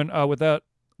ladies and gentlemen,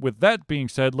 with that being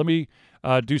said, let me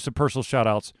do some personal shout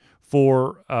outs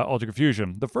for Ultra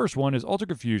Confusion. The first one is Ultra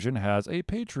Confusion has a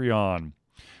Patreon.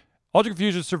 Ultra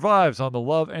Confusion survives on the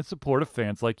love and support of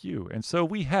fans like you, and so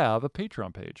we have a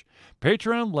Patreon page.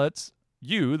 Patreon lets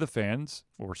you, the fans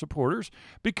or supporters,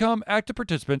 become active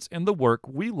participants in the work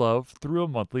we love through a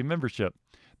monthly membership.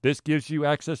 This gives you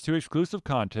access to exclusive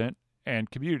content and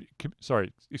community,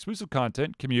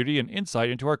 and insight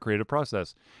into our creative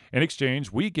process. In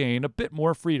exchange, we gain a bit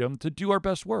more freedom to do our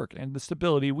best work and the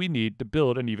stability we need to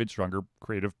build an even stronger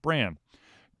creative brand.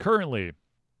 Currently,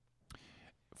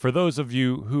 for those of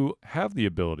you who have the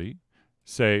ability,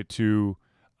 say, to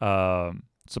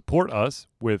support us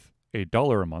with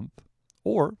 $1 a month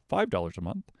or $5 a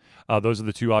month, those are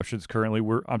the two options currently.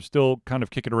 I'm still kind of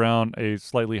kicking around a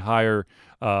slightly higher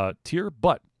tier,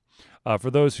 but for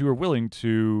those who are willing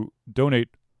to donate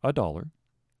 $1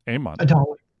 a month,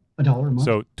 $1 a month,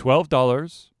 so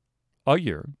 $12 a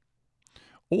year,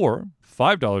 or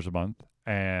 $5 a month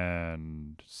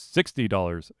and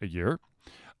 $60 a year,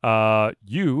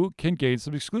 you can gain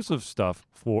some exclusive stuff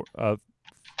for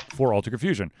Ultra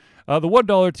Confusion. The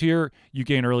 $1 tier, you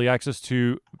gain early access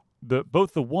to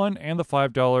both the $1 and the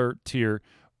 $5 tier.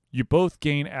 You both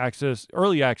gain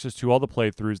early access to all the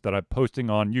playthroughs that I'm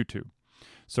posting on YouTube.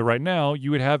 So right now, you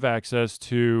would have access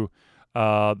to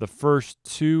the first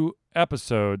 2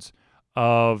 episodes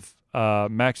of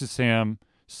Max and Sam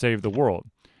Save the World.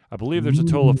 I believe there's a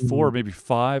total of 4, maybe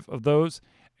 5 of those.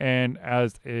 And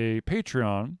as a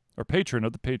Patreon or patron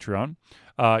of the Patreon,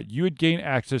 you would gain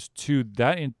access to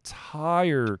that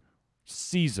entire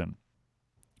season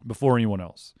before anyone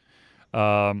else.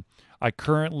 I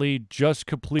currently just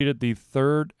completed the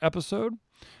 3rd episode.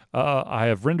 I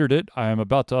have rendered it. I am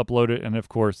about to upload it, and of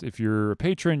course, if you're a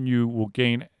patron, you will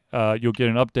gain. You'll get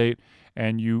an update,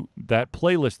 and that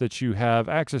playlist that you have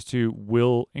access to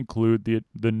will include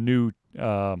the new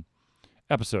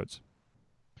episodes.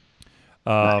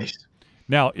 Nice.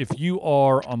 Now, if you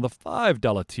are on the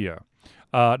 $5 tier,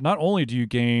 not only do you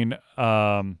gain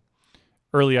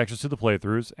early access to the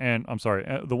playthroughs, and I'm sorry,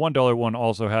 the $1 one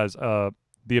also has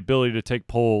the ability to take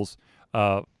polls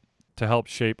to help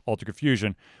shape Ultra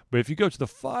Confusion. But if you go to the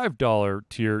 $5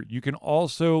 tier, you can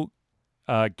also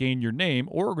gain your name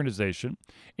or organization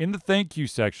in the thank you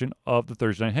section of the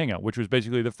Thursday Night Hangout, which was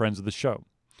basically the friends of the show.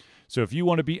 So if you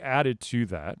want to be added to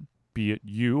that, be it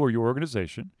you or your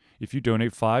organization, if you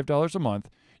donate $5 a month,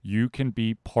 you can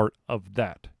be part of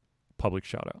that public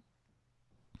shout out.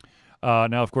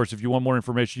 Now, of course, if you want more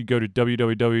information, you go to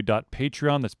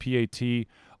www.patreon, that's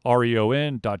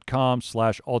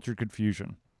patreon.com/Ultra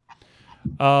Confusion.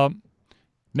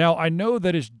 Now, I know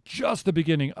that it's just the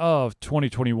beginning of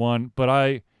 2021, but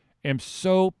I am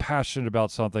so passionate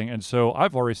about something, and so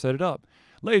I've already set it up.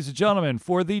 Ladies and gentlemen,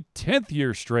 for the 10th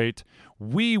year straight,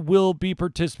 we will be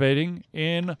participating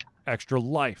in Extra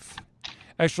Life.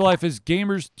 Extra Life is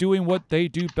gamers doing what they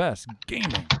do best,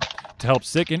 gaming, to help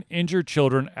sick and injured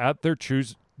children at their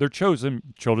chosen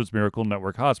Children's Miracle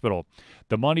Network hospital.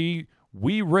 The money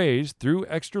we raise through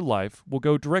Extra Life will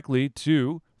go directly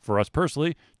to, for us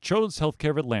personally, Children's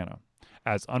Healthcare of Atlanta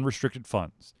as unrestricted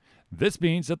funds. This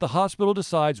means that the hospital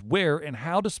decides where and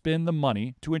how to spend the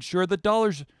money to ensure the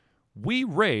dollars we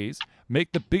raise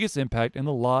make the biggest impact in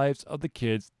the lives of the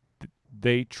kids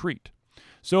they treat.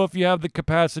 So if you have the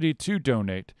capacity to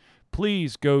donate,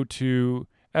 please go to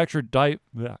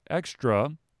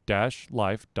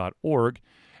extra-life.org.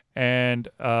 And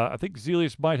I think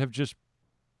Zelius might have just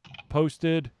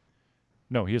posted.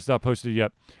 No, he has not posted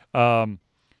yet. The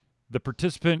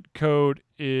participant code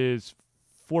is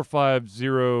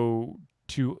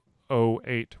 45020.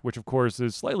 08, which of course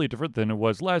is slightly different than it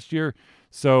was last year.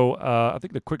 So I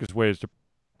think the quickest way is to,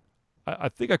 I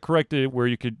think I corrected it where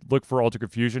you could look for Alter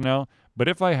Confusion now, but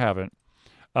if I haven't,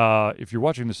 if you're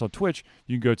watching this on Twitch,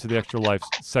 you can go to the Extra Life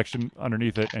section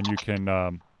underneath it and you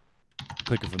can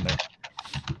click it from there.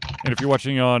 And if you're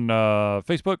watching on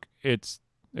Facebook, it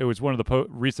was one of the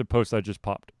recent posts I just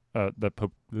popped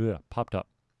popped up.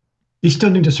 You still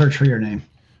need to search for your name.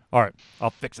 All right,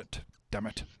 I'll fix it. Damn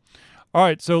it. All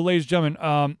right, so ladies and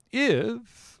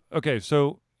gentlemen,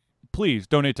 so please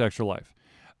donate to Extra Life.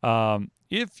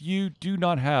 If you do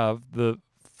not have the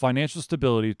financial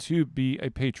stability to be a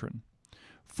patron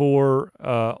for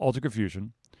Alter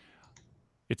Confusion,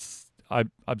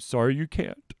 I'm sorry you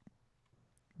can't.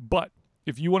 But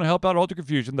if you want to help out Alter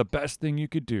Confusion, the best thing you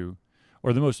could do,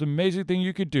 or the most amazing thing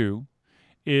you could do,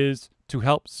 is to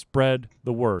help spread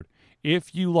the word.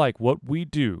 If you like what we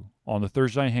do on the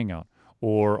Thursday Night Hangout,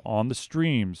 or on the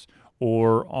streams,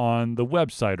 or on the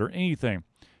website, or anything,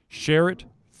 share it,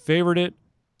 favorite it,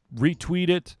 retweet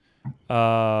it,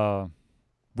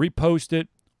 repost it,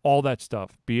 all that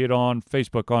stuff. Be it on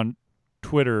Facebook, on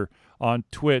Twitter, on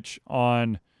Twitch,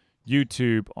 on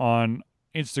YouTube, on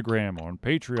Instagram, on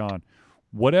Patreon,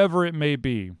 whatever it may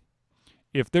be.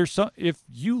 If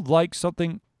you like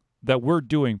something that we're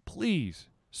doing, please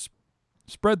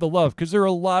spread the love, because there are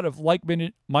a lot of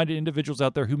like-minded individuals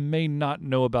out there who may not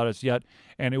know about us yet,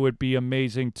 and it would be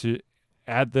amazing to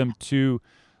add them to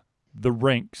the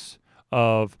ranks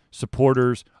of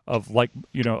supporters of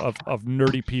of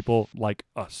nerdy people like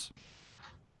us.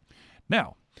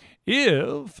 Now,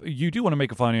 if you do want to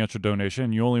make a financial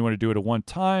donation, you only want to do it a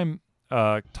one-time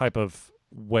type of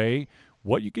way,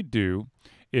 what you could do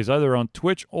is either on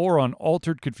Twitch or on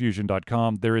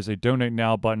alteredconfusion.com. There is a Donate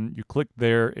Now button. You click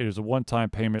there. It is a one-time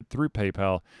payment through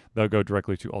PayPal. That'll go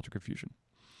directly to Alter Confusion.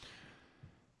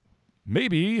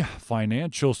 Maybe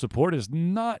financial support is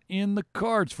not in the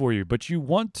cards for you, but you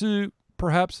want to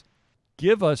perhaps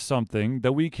give us something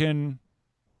that we can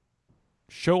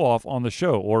show off on the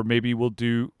show, or maybe I'll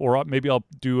do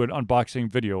an unboxing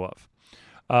video of.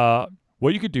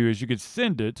 What you could do is you could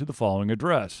send it to the following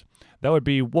address. That would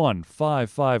be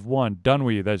 1551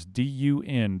 Dunwoody, that's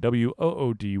Dunwoody,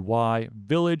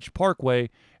 Village Parkway,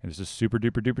 and this is super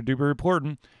duper duper duper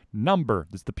important,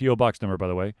 this is the P.O. Box number, by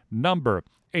the way, number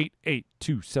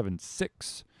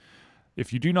 88276.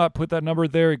 If you do not put that number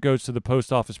there, it goes to the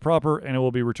post office proper, and it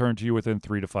will be returned to you within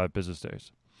 3 to 5 business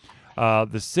days.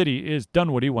 The city is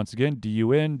Dunwoody, once again,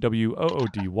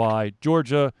 Dunwoody,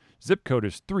 Georgia. Zip code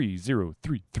is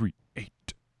 30338.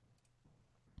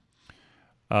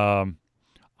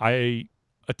 I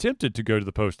attempted to go to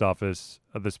the post office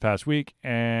this past week,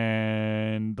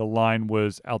 and the line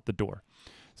was out the door.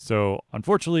 So,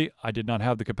 unfortunately, I did not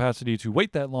have the capacity to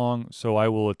wait that long, so I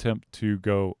will attempt to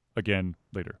go again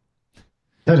later.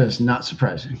 That is not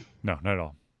surprising. No, not at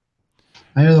all.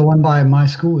 I know the one by my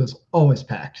school is always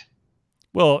packed.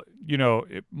 Well,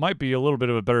 it might be a little bit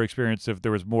of a better experience if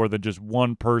there was more than just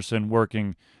one person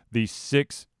working the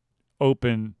 6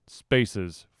 open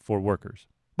spaces for workers.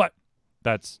 But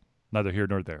that's neither here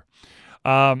nor there.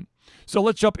 So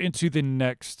let's jump into the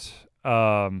next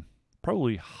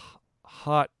probably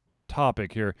hot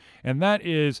topic here, and that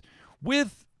is,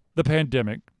 with the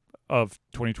pandemic of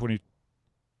 2020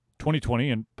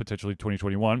 and potentially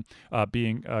 2021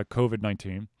 being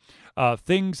COVID-19,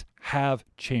 things have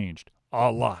changed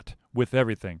a lot with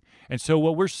everything. And so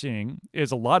what we're seeing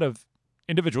is a lot of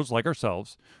individuals like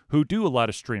ourselves who do a lot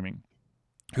of streaming,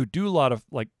 who do a lot of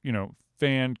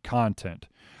fan content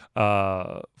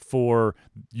for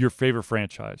your favorite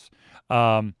franchise.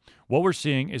 What we're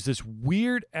seeing is this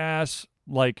weird ass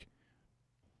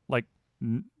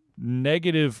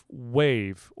negative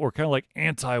wave, or kind of like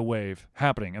anti-wave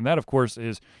happening. And that, of course,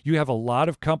 is you have a lot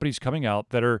of companies coming out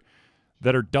that are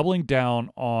doubling down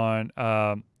on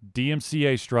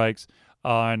DMCA strikes,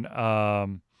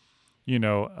 on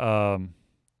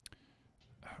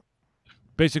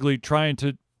basically trying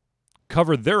to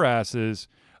cover their asses.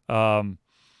 Of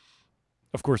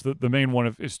course, the main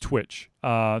one is Twitch.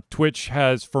 Twitch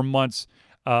has for months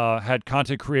had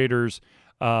content creators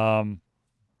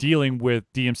dealing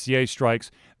with DMCA strikes.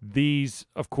 These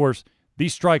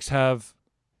strikes have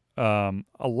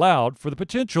allowed for the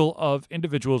potential of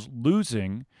individuals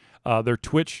losing their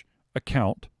Twitch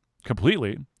account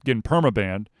completely, getting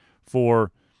permabanned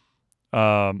for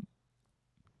having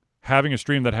a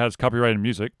stream that has copyrighted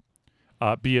music,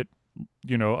 be it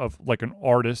of like an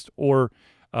artist, or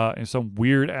in some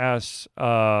weird ass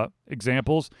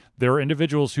examples, there are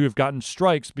individuals who have gotten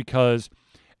strikes because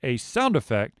a sound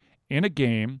effect in a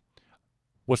game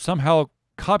was somehow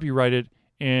copyrighted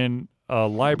in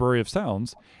library of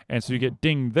sounds, and so you get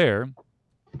ding there.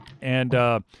 And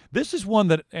this is one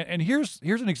that, and here's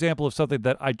an example of something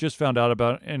that I just found out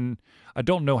about, and I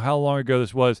don't know how long ago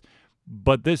this was,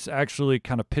 but this actually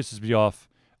kind of pisses me off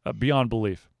beyond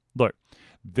belief. Look,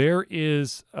 there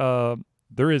is a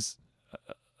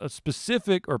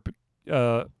specific or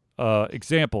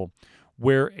example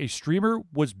where a streamer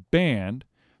was banned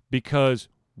because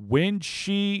when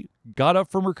she got up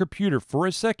from her computer for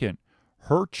a second,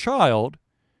 her child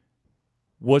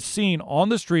was seen on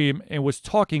the stream and was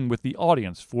talking with the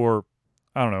audience for,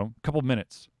 I don't know, a couple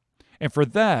minutes. And for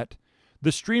that,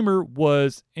 the streamer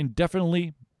was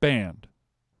indefinitely banned.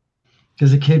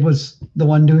 Because the kid was the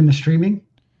one doing the streaming?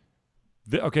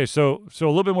 Okay, so a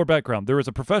little bit more background. There was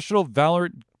a professional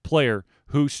Valorant player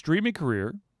whose streaming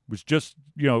career was just,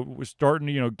 was starting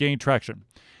to, gain traction.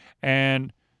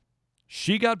 And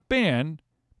she got banned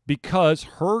because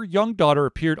her young daughter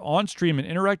appeared on stream and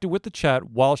interacted with the chat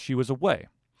while she was away.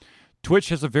 Twitch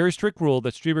has a very strict rule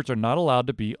that streamers are not allowed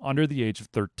to be under the age of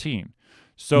 13.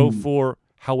 So for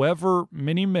however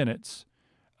many minutes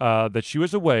that she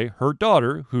was away, her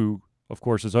daughter, who of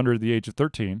course is under the age of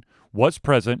 13, was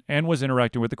present and was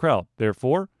interacting with the crowd.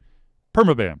 Therefore,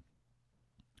 permaban.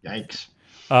 Yikes.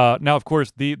 Now, of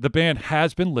course, the ban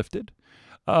has been lifted,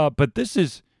 but this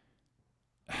is,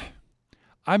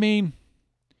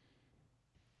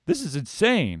 this is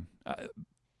insane.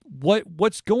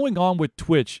 What's going on with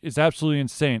Twitch is absolutely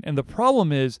insane. And the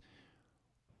problem is,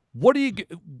 what do you,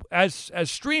 as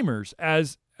streamers,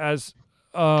 as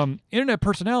internet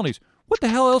personalities, what the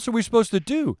hell else are we supposed to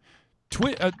do?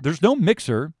 There's no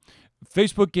Mixer.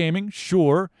 Facebook Gaming,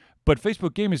 sure, but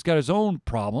Facebook Gaming's got its own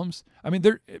problems. I mean,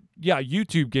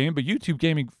 YouTube Gaming, but YouTube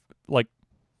Gaming,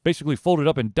 basically folded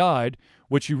up and died.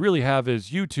 What you really have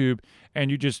is YouTube, and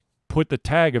you just put the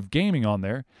tag of gaming on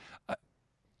there.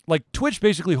 Twitch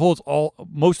basically holds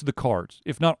most of the cards,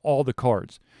 if not all the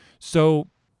cards. So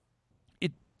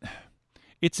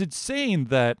it's insane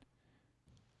that,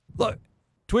 look,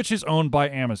 Twitch is owned by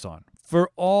Amazon.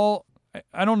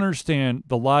 I don't understand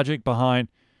the logic behind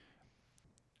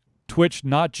Twitch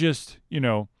not just,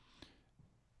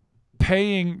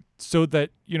 paying so that,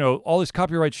 all this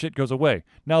copyright shit goes away.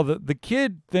 Now, the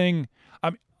kid thing,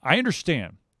 I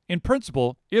understand. In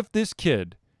principle, if this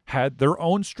kid had their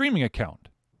own streaming account,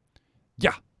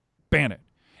 yeah, ban it.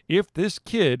 If this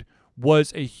kid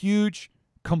was a huge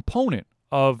component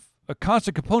a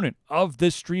constant component of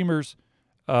this streamer's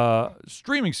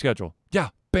streaming schedule, yeah,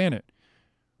 ban it.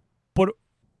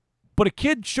 But a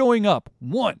kid showing up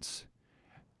once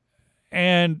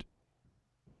and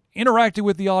interacting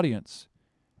with the audience,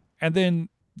 and then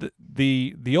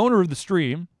the owner of the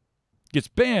stream gets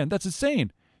banned, that's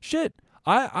insane. Shit,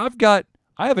 I have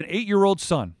an 8-year-old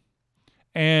son,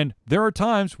 and there are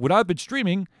times when I've been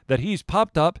streaming that he's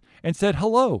popped up and said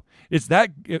hello.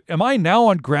 Am I now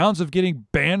on grounds of getting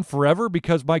banned forever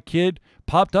because my kid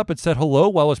popped up and said hello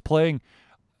while I was playing,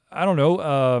 I don't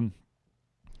know,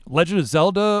 Legend of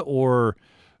Zelda or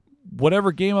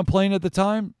whatever game I'm playing at the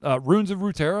time, Runes of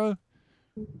Runeterra?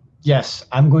 Yes,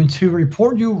 I'm going to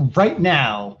report you right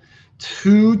now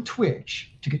to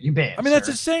Twitch to get you banned. I mean, that's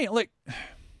insane.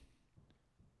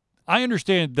 I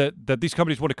understand that these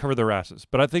companies want to cover their asses,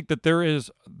 but I think that there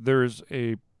is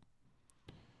a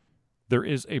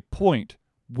point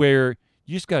where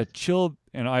you just gotta chill.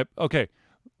 And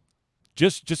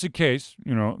just in case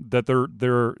that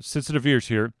there are sensitive ears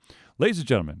here, ladies and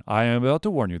gentlemen, I am about to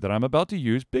warn you that I'm about to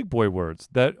use big boy words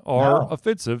that are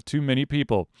offensive to many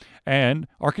people and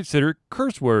are considered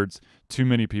curse words to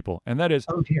many people, and that is,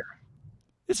 oh dear,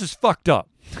 this is fucked up.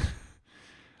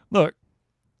 Look.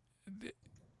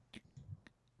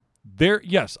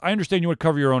 Yes, I understand you want to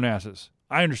cover your own asses.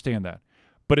 I understand that.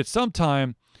 But at some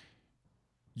time,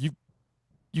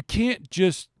 you can't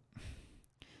just...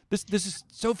 This is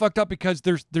so fucked up because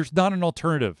there's not an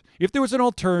alternative. If there was an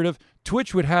alternative,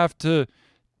 Twitch would have to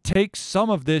take some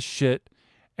of this shit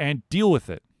and deal with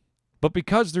it. But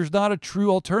because there's not a true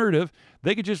alternative,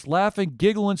 they could just laugh and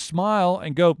giggle and smile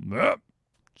and go,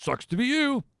 sucks to be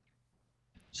you.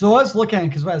 So I was looking at it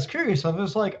because I was curious. I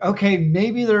was like, okay,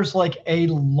 maybe there's a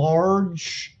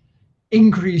large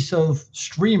increase of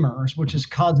streamers, which is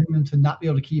causing them to not be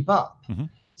able to keep up. Mm-hmm.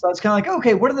 So it's kind of like,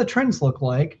 okay, what do the trends look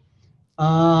like? So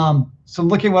I'm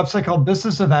looking at a website called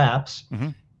Business of Apps.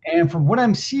 Mm-hmm. And from what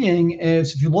I'm seeing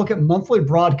is if you look at monthly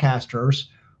broadcasters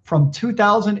from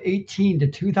 2018 to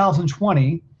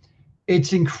 2020,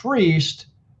 it's increased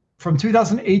from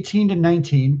 2018 to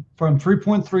 19, from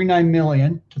 3.39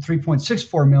 million to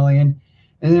 3.64 million,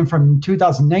 and then from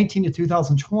 2019 to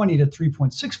 2020 to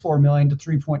 3.64 million to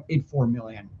 3.84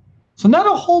 million. So not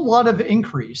a whole lot of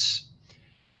increase.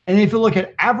 And if you look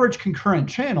at average concurrent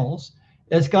channels,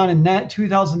 it's gone in that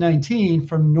 2019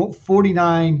 from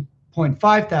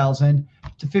 49.5 thousand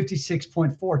to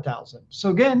 56.4 thousand. So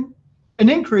again, an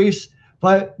increase,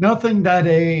 but nothing that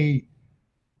a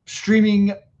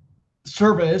streaming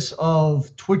service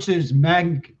of Twitch's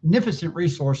magnificent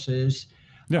resources,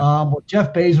 with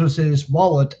Jeff Bezos's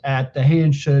wallet at the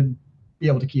hand, should be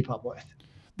able to keep up with.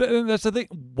 That's the thing.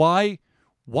 Why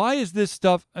is this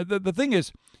stuff? The thing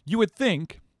is, you would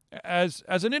think, as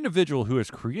an individual who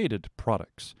has created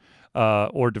products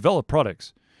or developed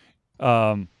products,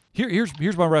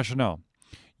 here's my rationale.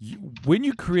 When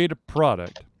you create a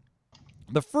product,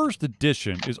 the first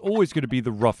edition is always going to be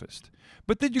the roughest,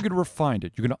 but then you're going to refine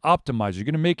it. You're going to optimize it. You're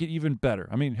going to make it even better.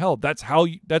 I mean, hell, that's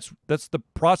the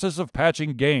process of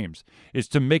patching games, is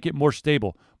to make it more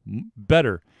stable,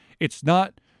 better. It's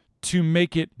not to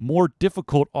make it more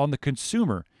difficult on the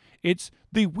consumer. It's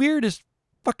the weirdest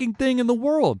fucking thing in the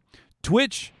world.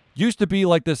 Twitch used to be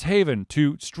like this haven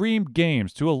to stream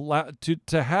games, to allow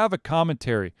to have a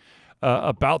commentary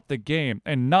about the game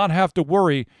and not have to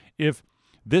worry if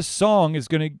this song is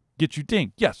going to get you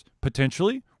dinged. Yes,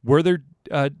 potentially. Were there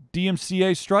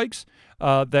DMCA strikes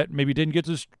that maybe didn't get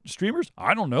to streamers?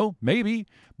 I don't know. Maybe.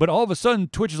 But all of a sudden,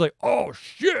 Twitch is like, oh,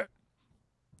 shit.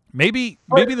 Maybe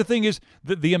the thing is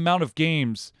the amount of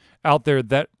games out there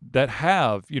that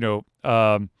have,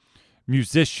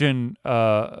 musician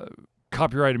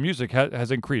copyrighted music has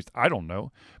increased. I don't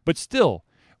know. But still,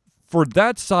 for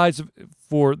that size of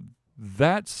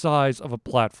a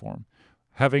platform,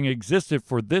 having existed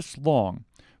for this long,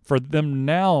 for them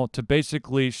now to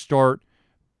basically start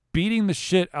beating the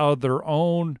shit out of their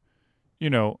own,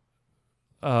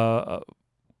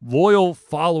 loyal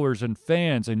followers and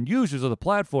fans and users of the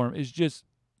platform is just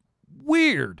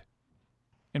weird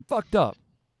and fucked up.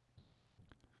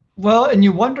 Well, and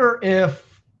you wonder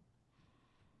if,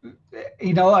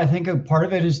 I think a part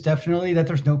of it is definitely that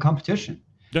there's no competition.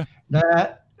 Yeah.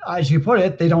 That, as you put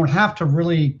it, they don't have to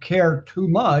really care too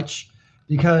much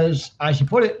because, as you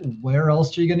put it, where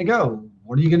else are you going to go?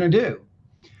 What are you going to do?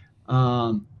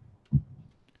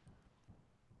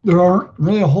 There aren't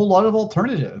really a whole lot of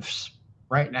alternatives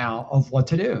right now of what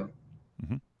to do.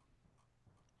 Mm-hmm.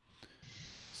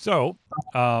 So,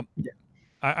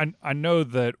 I know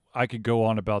that I could go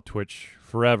on about Twitch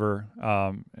forever,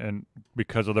 and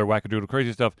because of their wackadoodle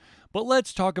crazy stuff, but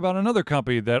let's talk about another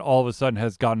company that all of a sudden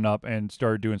has gotten up and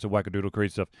started doing some wackadoodle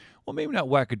crazy stuff. Well, maybe not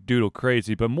wackadoodle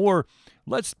crazy, but more,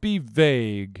 let's be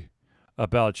vague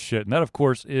about shit. And that, of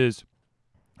course, is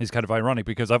kind of ironic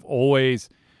because I've always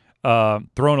thrown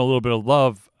a little bit of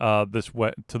love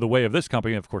to the way of this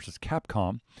company. Of course, it's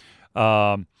Capcom.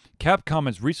 Capcom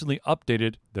has recently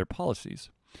updated their policies.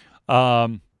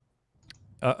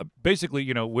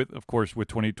 Basically, with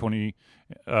 2020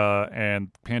 and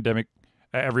pandemic,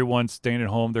 everyone's staying at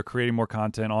home. They're creating more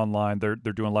content online. They're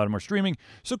doing a lot more streaming.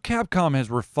 So Capcom has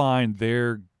refined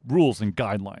their rules and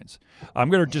guidelines. I'm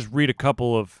going to just read a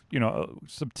couple of,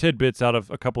 some tidbits out of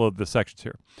a couple of the sections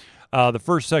here. The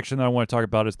first section that I want to talk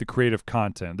about is the creative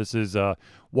content. This is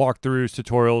walkthroughs,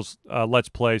 tutorials, let's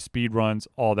play, speed runs,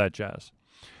 all that jazz.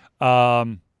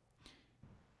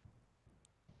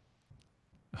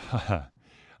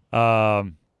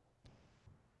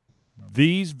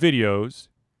 These videos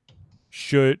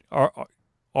are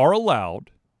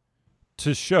allowed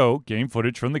to show game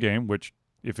footage from the game, which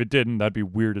if it didn't, that'd be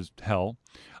weird as hell.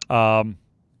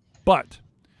 But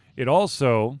it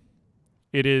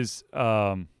is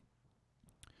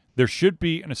there should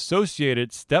be an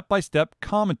associated step-by-step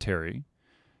commentary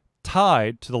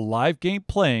tied to the live game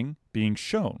playing being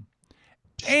shown,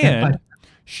 and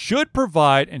should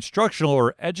provide instructional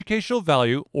or educational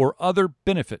value or other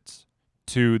benefits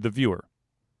to the viewer.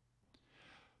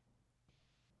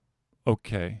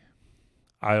 Okay.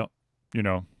 What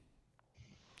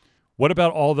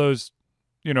about all those,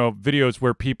 videos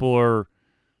where people are,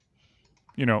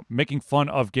 making fun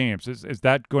of games? Is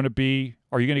that going to be,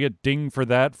 are you going to get dinged for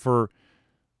that, for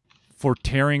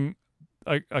tearing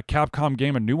a Capcom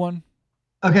game a new one?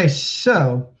 Okay,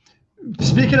 so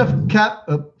speaking of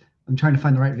I'm trying to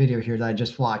find the right video here that I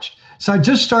just watched. So I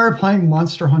just started playing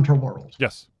Monster Hunter World.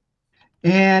 Yes.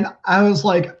 And I was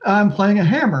like, I'm playing a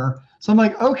hammer. So I'm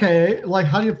like, okay, like,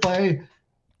 how do you play?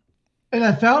 And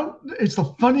I found it's the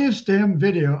funniest damn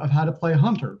video of how to play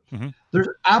Hunter. Mm-hmm. There's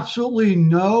absolutely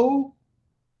no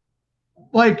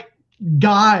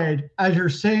guide as you're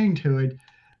saying to it.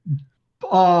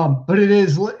 But it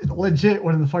is legit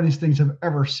one of the funniest things I've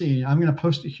ever seen. I'm going to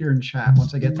post it here in chat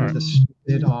once I get through this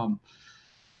stupid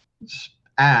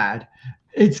ad.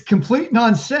 It's complete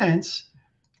nonsense,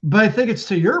 but I think it's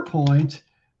to your point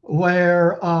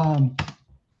where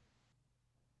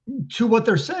to what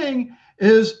they're saying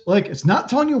is like it's not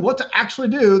telling you what to actually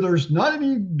do. There's not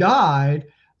any guide.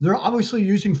 They're obviously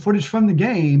using footage from the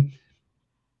game,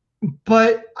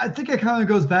 but I think it kind of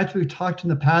goes back to what we talked in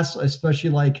the past,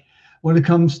 especially like when it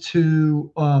comes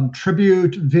to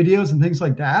tribute videos and things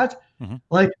like that. Mm-hmm.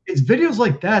 Like it's videos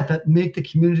like that that make the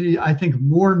community, I think,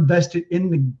 more invested in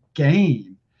the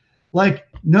game. Like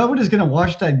nobody's gonna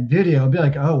watch that video and be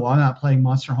like, "Oh, well, I'm not playing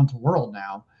Monster Hunter World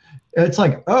now." It's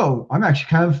like, "Oh, I'm actually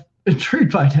kind of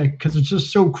intrigued by that because it's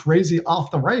just so crazy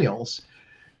off the rails."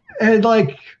 And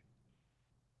like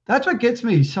that's what gets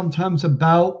me sometimes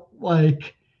about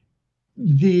like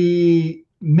the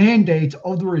mandates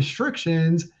of the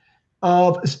restrictions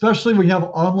of, especially when you have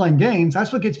online games.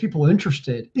 That's what gets people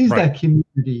interested is Right. that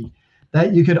community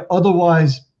that you could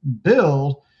otherwise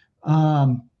build.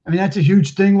 I mean, that's a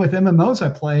huge thing with MMOs I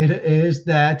played is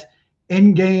that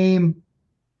in-game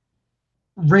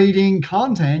rating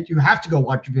content, you have to go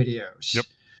watch videos. Yep.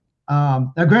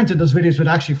 Now, granted, those videos would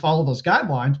actually follow those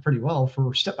guidelines pretty well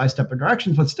for step-by-step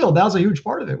directions, but still, that was a huge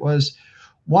part of it was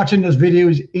watching those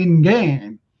videos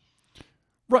in-game.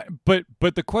 Right,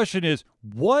 but the question is,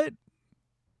 what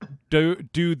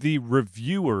do the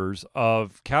reviewers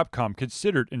of Capcom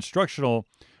consider instructional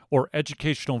or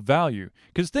educational value?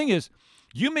 Because the thing is,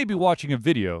 you may be watching a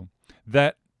video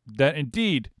that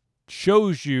indeed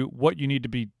shows you what you need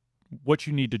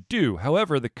to do.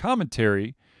 However, the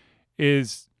commentary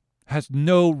has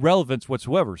no relevance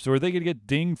whatsoever. So are they going to get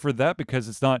dinged for that because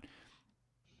it's not,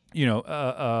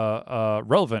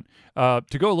 relevant?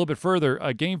 To go a little bit further,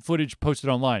 game footage posted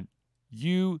online.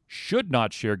 You should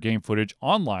not share game footage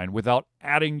online without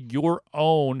adding your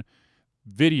own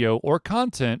video or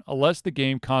content unless the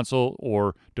game console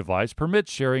or device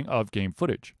permits sharing of game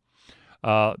footage.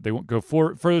 They won't go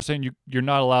further saying you're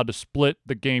not allowed to split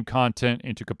the game content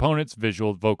into components,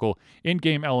 visual, vocal,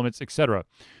 in-game elements, etc.,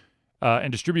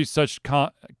 and distribute such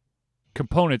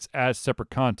components as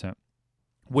separate content.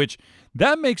 Which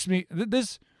that makes me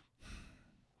that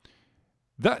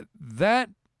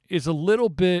is a little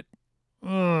bit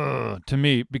to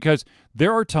me, because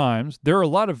there are a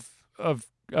lot of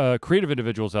creative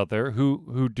individuals out there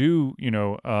who do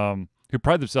who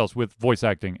pride themselves with voice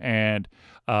acting and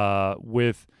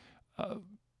with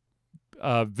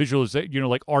visualization,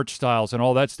 like art styles and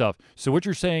all that stuff. So what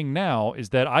you're saying now is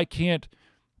that I can't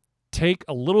take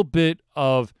a little bit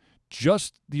of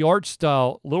just the art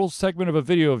style, little segment of a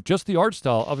video of just the art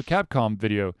style of a Capcom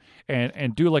video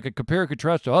and do like a compare and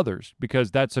contrast to others, because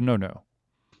that's a no-no.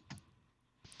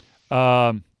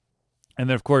 And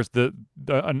then, of course, let's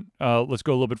go a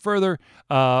little bit further.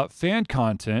 Fan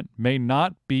content may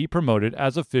not be promoted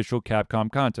as official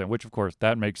Capcom content, which, of course,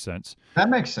 that makes sense. That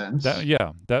makes sense.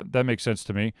 That makes sense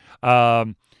to me.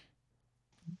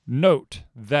 Note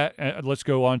that, let's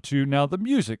go on to now the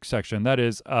music section. That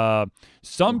is,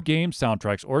 some game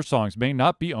soundtracks or songs may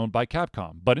not be owned by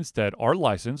Capcom, but instead are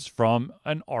licensed from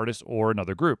an artist or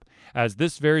another group. As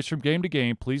this varies from game to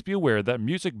game, please be aware that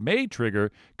music may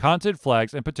trigger content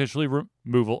flags and potentially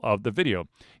removal of the video.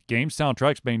 Game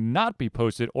soundtracks may not be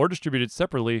posted or distributed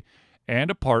separately and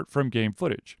apart from game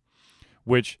footage,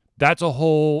 which that's a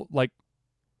whole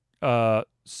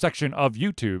section of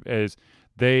YouTube is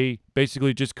they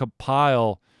basically just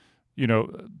compile,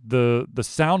 the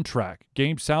soundtrack,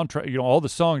 game soundtrack, all the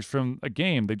songs from a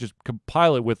game. They just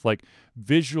compile it with like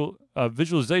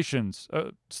visualizations,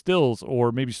 stills,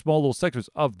 or maybe small little sections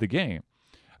of the game.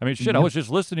 I mean, shit, I was just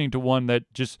listening to one that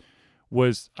just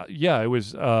was, it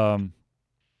was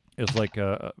like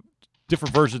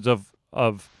different versions of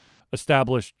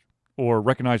established or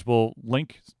recognizable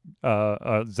Link,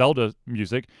 Zelda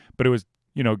music, but it was,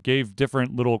 gave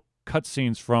different little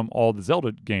cutscenes from all the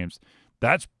Zelda games.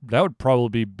 That would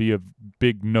probably be a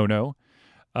big no-no.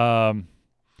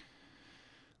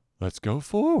 Let's go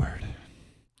forward.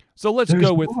 So let's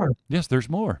go with more. Yes, there's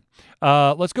more.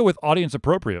 Let's go with audience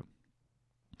appropriate.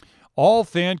 All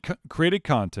fan-created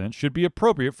content should be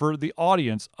appropriate for the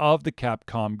audience of the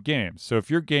Capcom game. So if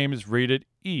your game is rated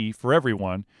E for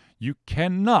everyone, you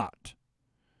cannot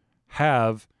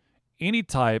have any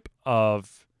type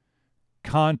of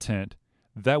content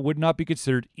that would not be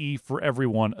considered E for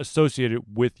everyone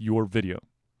associated with your video.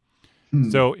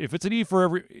 So if it's an E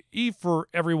for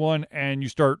everyone and you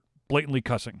start blatantly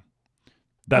cussing,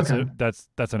 that's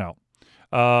an out.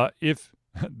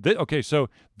 So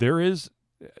there is,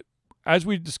 as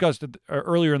we discussed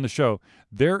earlier in the show,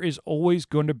 there is always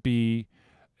going to be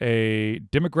a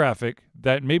demographic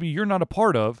that maybe you're not a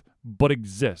part of, but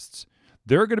exists.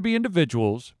 There are going to be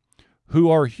individuals who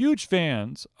are huge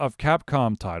fans of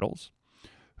Capcom titles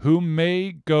who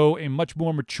may go a much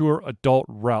more mature adult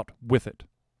route with it.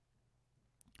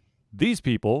 these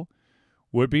people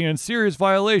would be in serious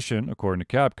violation, according to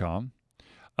Capcom,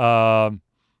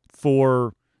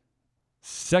 for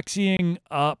sexying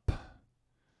up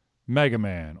Mega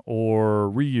Man or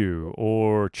Ryu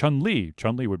or Chun-Li.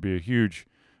 Chun-Li would be a huge,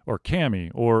 or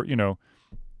Cammy, or,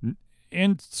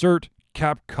 insert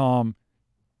Capcom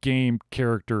game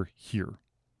character here.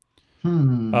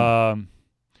 Now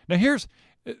here's,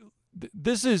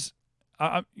 this is,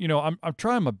 I'm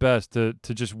trying my best to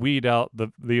just weed out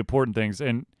the important things,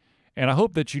 and I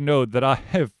hope that you know that I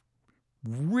have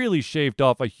really shaved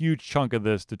off a huge chunk of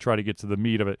this to try to get to the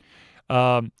meat of it.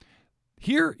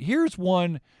 Here's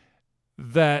one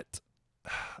that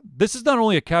this is not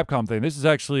only a Capcom thing. This is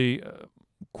actually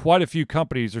quite a few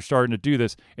companies are starting to do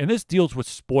this, and this deals with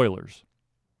spoilers.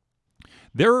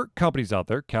 There are companies out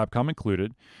there, Capcom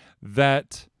included,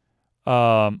 that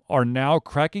are now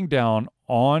cracking down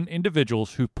on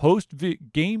individuals who post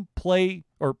gameplay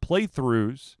or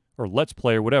playthroughs or let's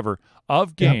play or whatever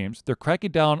of games. Yep. They're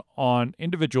cracking down on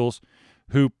individuals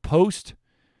who post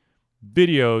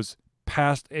videos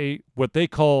past what they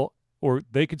call or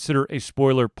they consider a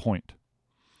spoiler point.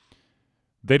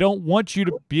 They don't want you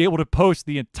to be able to post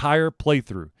the entire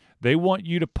playthrough. They want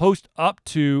you to post up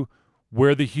to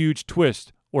where the huge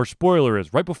twist or spoiler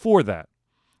is, right before that,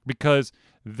 because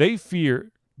they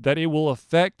fear that it will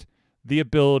affect the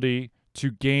ability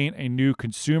to gain a new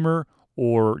consumer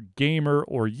or gamer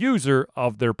or user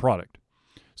of their product.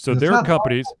 So there are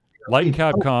companies like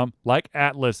Capcom, like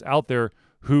Atlus out there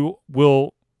who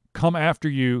will come after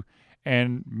you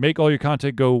and make all your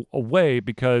content go away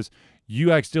because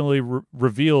you accidentally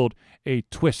revealed a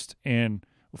twist in,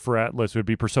 for Atlus, it would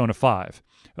be Persona 5.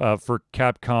 For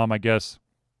Capcom, I guess,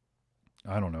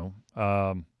 I don't know.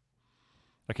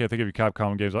 I can't think of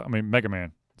Capcom games. I mean, Mega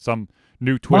Man. Some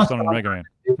new twist on a Mega Man.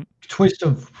 Twist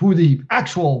of who the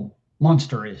actual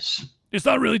monster is. It's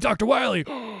not really Dr. Wily.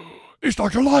 It's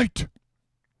Dr. Light.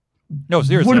 No,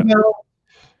 seriously. What about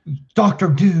Dr.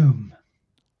 Doom?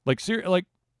 But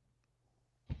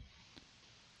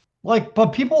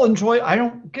people enjoy, I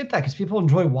don't get that because people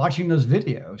enjoy watching those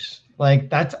videos. Like,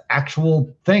 that's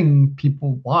actual thing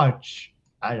people watch.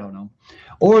 I don't know.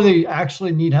 Or they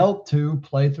actually need help to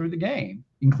play through the game,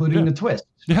 including the twist.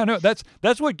 Yeah, no, that's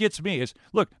what gets me is,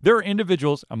 look, there are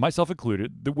individuals, myself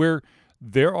included, where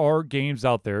there are games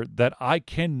out there that I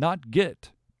cannot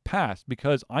get past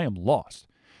because I am lost.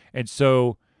 And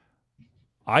so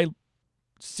I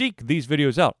seek these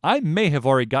videos out. I may have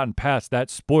already gotten past that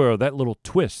spoiler, that little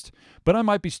twist, but I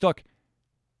might be stuck,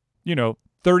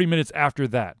 30 minutes after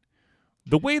that.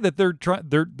 The way that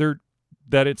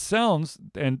that it sounds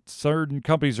and certain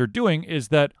companies are doing is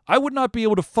that I would not be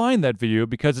able to find that video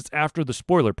because it's after the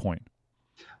spoiler point.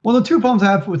 Well, the two problems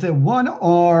I have with it, one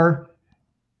are,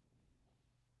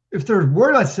 if there's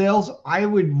word on sales, I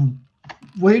would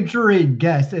wager a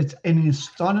guess it's an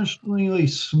astonishingly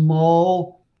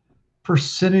small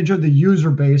percentage of the user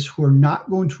base who are not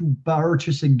going to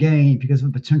purchase a game because of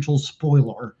a potential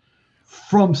spoiler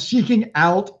from seeking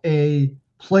out a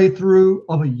playthrough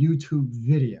of a YouTube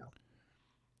video.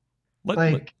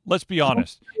 Let's be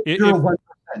honest.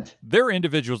 There are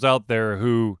individuals out there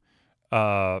who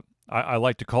I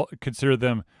like to consider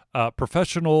them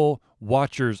professional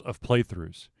watchers of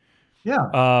playthroughs.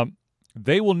 Yeah.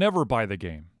 They will never buy the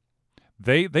game.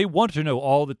 They want to know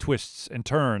all the twists and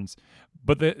turns,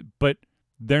 but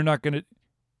they're not gonna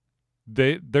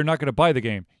buy the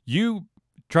game. You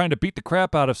trying to beat the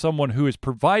crap out of someone who is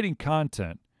providing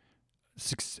content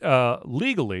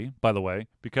legally, by the way,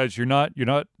 because you're not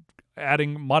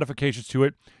adding modifications to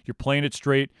it. You're playing it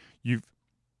straight. You're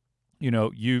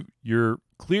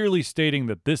clearly stating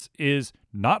that this is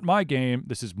not my game.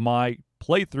 This is my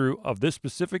playthrough of this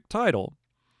specific title.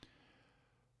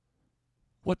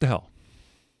 What the hell?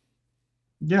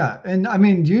 Yeah, and I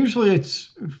mean, usually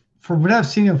it's, from what I've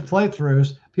seen in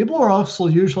playthroughs, people are also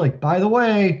usually like, by the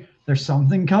way, there's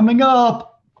something coming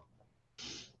up.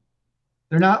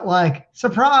 They're not like,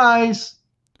 surprise.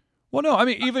 Well, no, I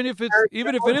mean, even if it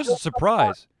is a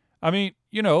surprise, I mean,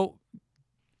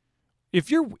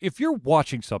 if you're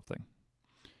watching something,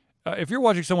 if you're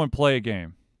watching someone play a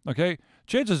game, okay,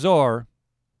 chances are,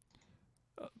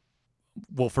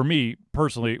 well, for me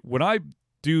personally, when I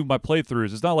do my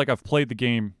playthroughs, it's not like I've played the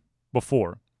game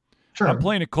before. Sure. I'm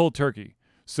playing it cold turkey.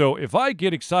 So if I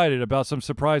get excited about some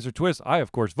surprise or twist, I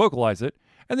of course vocalize it,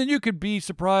 and then you could be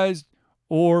surprised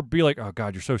or be like, "Oh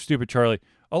God, you're so stupid, Charlie,"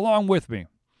 along with me.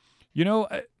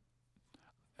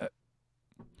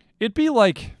 It'd be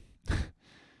like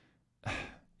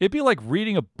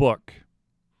reading a book.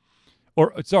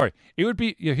 Or sorry, it would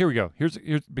be, here we go. Here's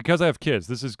because I have kids.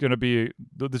 This will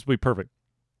be perfect.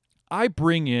 I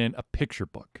bring in a picture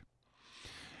book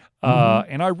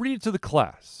and I read it to the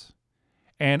class.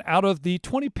 And out of the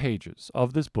 20 pages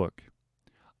of this book,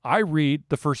 I read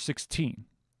the first 16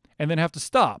 and then have to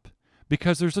stop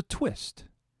because there's a twist.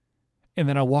 And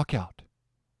then I walk out.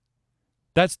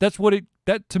 That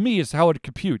to me is how it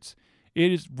computes.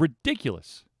 It is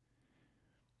ridiculous.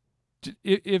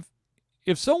 If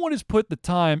someone has put the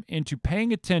time into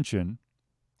paying attention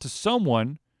to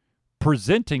someone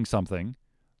presenting something,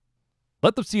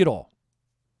 let them see it all.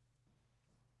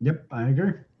 Yep, I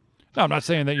agree. Now, I'm not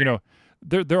saying that,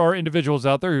 there are individuals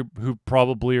out there who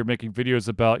probably are making videos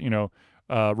about,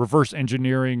 reverse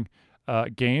engineering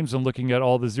games and looking at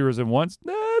all the zeros and ones.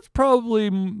 That's probably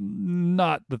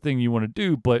not the thing you want to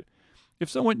do. But if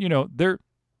someone, they're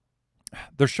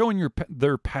showing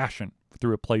their passion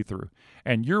through a playthrough,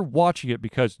 and you're watching it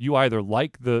because you either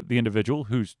like the individual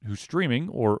who's streaming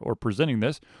or presenting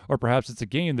this, or perhaps it's a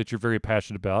game that you're very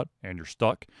passionate about and you're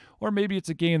stuck, or maybe it's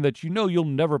a game that you'll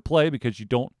never play because you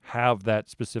don't have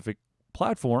that specific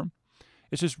platform.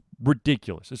 It's just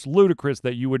ridiculous. It's ludicrous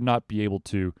that you would not be able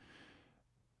to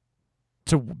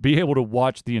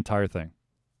watch the entire thing.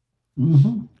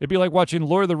 Mm-hmm. It'd be like watching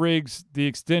Lord of the Rings, the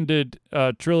extended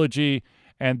trilogy,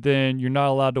 and then you're not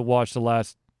allowed to watch the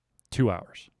last 2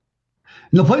 hours.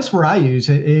 And the place where I use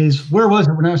it is, where was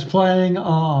it when I was playing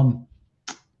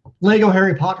Lego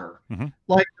Harry Potter? Mm-hmm.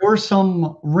 Like, there were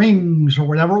some rings or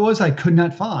whatever it was I could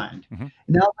not find. Mm-hmm. And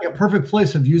now it's like a perfect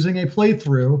place of using a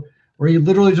playthrough where you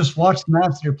literally just watch the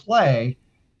master play.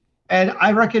 And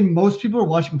I reckon most people who are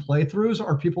watching playthroughs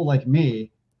are people like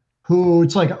me, who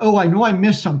it's like, oh, I know I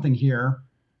missed something here.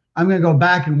 I'm going to go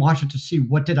back and watch it to see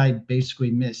what did I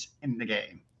basically miss in the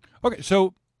game. Okay,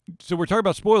 so we're talking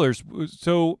about spoilers.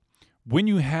 So when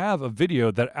you have a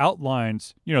video that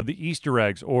outlines, the Easter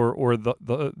eggs or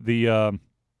the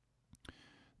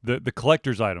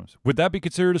collector's items, would that be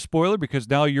considered a spoiler because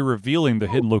now you're revealing the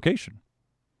hidden location?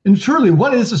 And truly,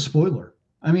 what is a spoiler?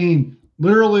 I mean,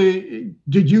 literally,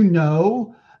 did you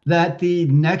know that the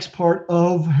next part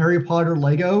of Harry Potter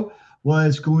Lego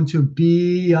was going to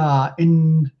be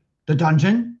in the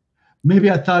dungeon?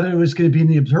 Maybe I thought it was going to be in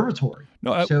the observatory.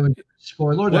 No, so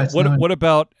spoiler. What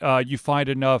about you find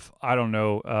enough? I don't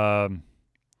know.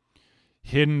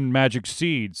 Hidden magic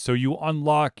seeds, so you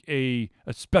unlock a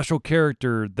special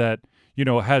character that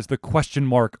has the question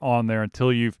mark on there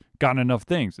until you've gotten enough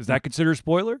things. Is that considered a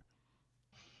spoiler?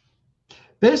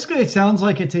 Basically, it sounds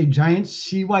like it's a giant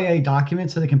CYA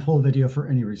document, so they can pull a video for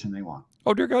any reason they want.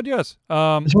 Oh dear God, yes.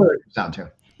 That's what it comes down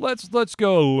to. Let's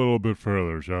go a little bit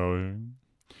further, shall we?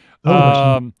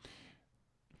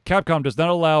 Capcom does not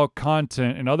allow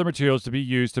content and other materials to be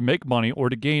used to make money or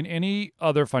to gain any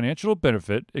other financial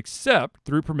benefit except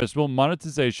through permissible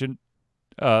monetization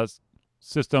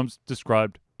systems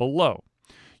described below.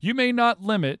 You may not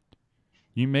limit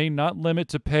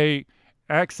to pay,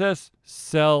 access,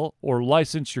 sell, or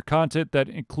license your content that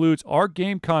includes our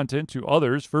game content to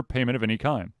others for payment of any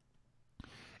kind.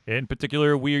 In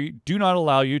particular, we do not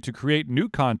allow you to create new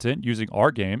content using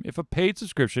our game if a paid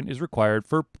subscription is required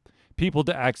for people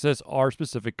to access our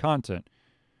specific content.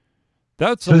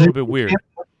 That's a little bit weird.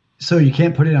 So you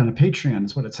can't put it on a Patreon,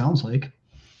 is what it sounds like.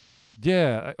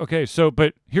 Yeah. Okay.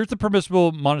 But here's the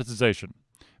permissible monetization.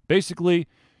 Basically,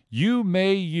 you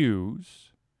may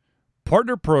use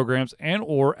partner programs and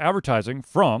or advertising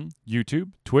from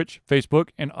YouTube, Twitch, Facebook,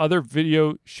 and other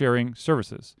video sharing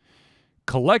services.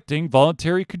 Collecting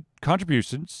voluntary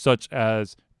contributions, such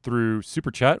as through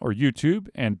Super Chat or YouTube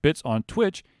and bits on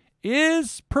Twitch,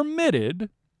 is permitted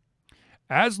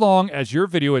as long as your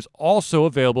video is also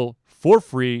available for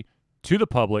free to the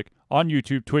public on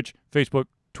YouTube, Twitch, Facebook,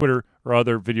 Twitter, or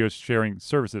other video sharing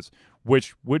services,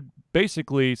 which would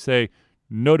basically say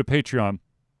no to Patreon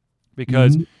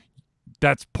because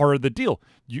that's part of the deal.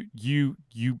 You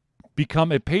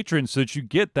become a patron so that you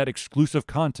get that exclusive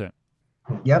content.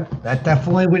 Yep, that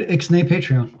definitely would ixnay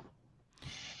Patreon.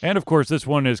 And of course, this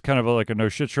one is kind of like a no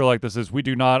shit show. Like this is, we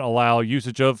do not allow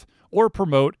usage of or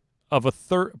promotion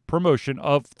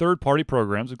of third-party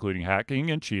programs, including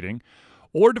hacking and cheating,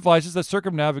 or devices that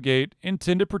circumnavigate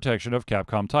intended protection of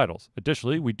Capcom titles.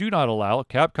 Additionally, we do not allow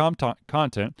Capcom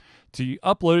content to be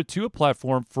uploaded to a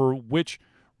platform for which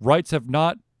rights have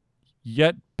not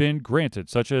yet been granted,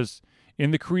 such as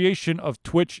in the creation of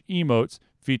Twitch emotes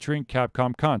featuring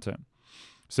Capcom content.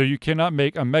 So you cannot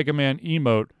make a Mega Man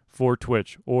emote for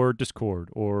Twitch or Discord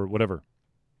or whatever.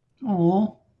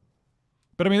 Oh,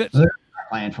 but I mean, that's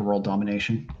plan for world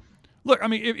domination. Look, I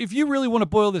mean, if you really want to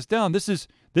boil this down, this is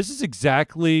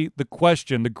exactly the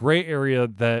question, the gray area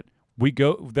that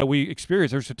we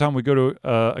experience every time we go to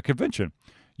a convention.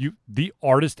 The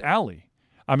artist alley.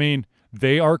 I mean,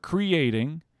 they are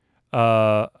creating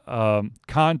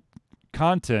content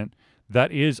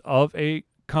that is of a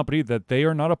company that they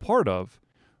are not a part of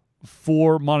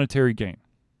for monetary gain.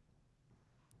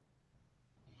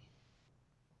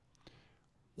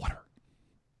 Water.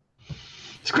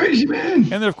 It's crazy, man.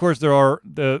 And then, of course, there are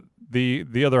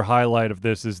the other highlight of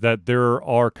this is that there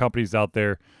are companies out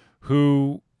there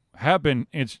who have been,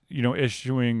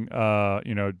 issuing,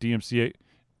 DMCA,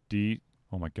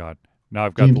 oh my God, now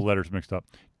I've got the letters mixed up.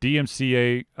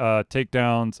 DMCA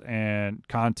takedowns and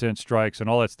content strikes and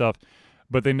all that stuff,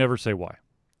 but they never say why.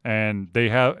 And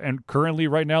currently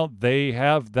right now they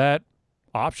have that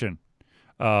option.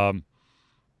 They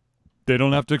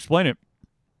don't have to explain it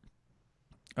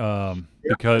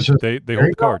because they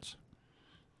hold the cards.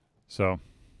 So,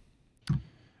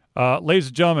 ladies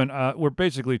and gentlemen, we're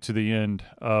basically to the end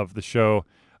of the show.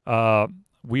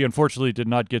 We unfortunately did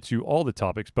not get to all the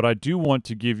topics, but I do want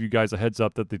to give you guys a heads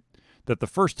up that the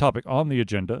first topic on the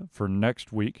agenda for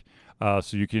next week, so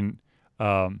you can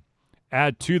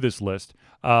add to this list.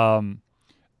 The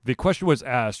question was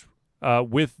asked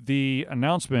with the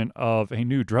announcement of a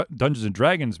new Dungeons &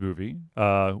 Dragons movie,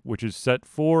 which is set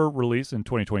for release in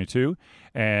 2022,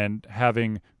 and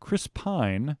having Chris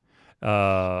Pine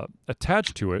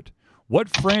attached to it.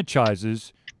 What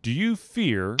franchises do you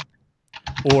fear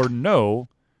or know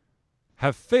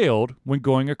have failed when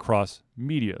going across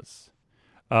medias?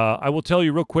 I will tell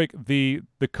you real quick the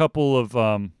couple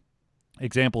of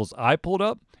examples I pulled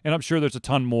up, and I'm sure there's a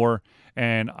ton more,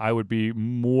 and I would be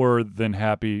more than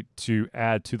happy to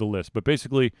add to the list. But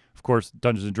basically, of course,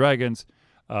 Dungeons & Dragons,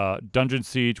 Dungeon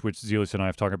Siege, which Zelius and I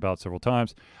have talked about several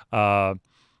times,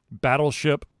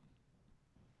 Battleship,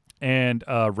 and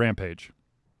Rampage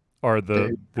are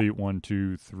the 1,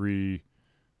 2, 3,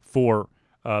 4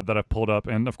 that I've pulled up.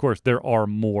 And, of course, there are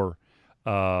more.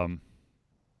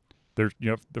 There's,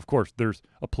 of course, there's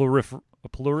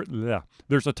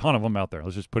there's a ton of them out there.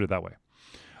 Let's just put it that way.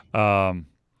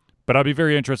 But I'd be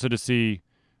very interested to see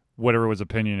what everyone's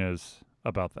opinion is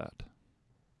about that.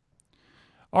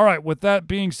 All right, with that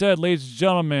being said, ladies and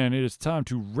gentlemen, it is time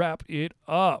to wrap it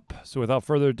up. So without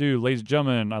further ado, ladies and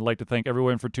gentlemen, I'd like to thank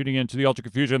everyone for tuning in to the Ultra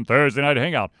Confusion Thursday Night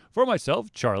Hangout. For myself,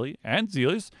 Charlie, and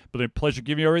Zelius, it's been a pleasure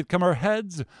giving you everything come our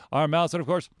heads, our mouths, and of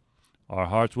course, our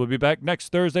hearts. Will be back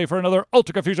next Thursday for another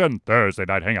Ultra Confusion Thursday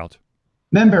Night Hangout.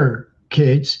 Remember,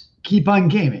 kids, keep on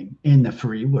gaming in the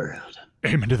free world.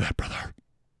 Amen to that, brother.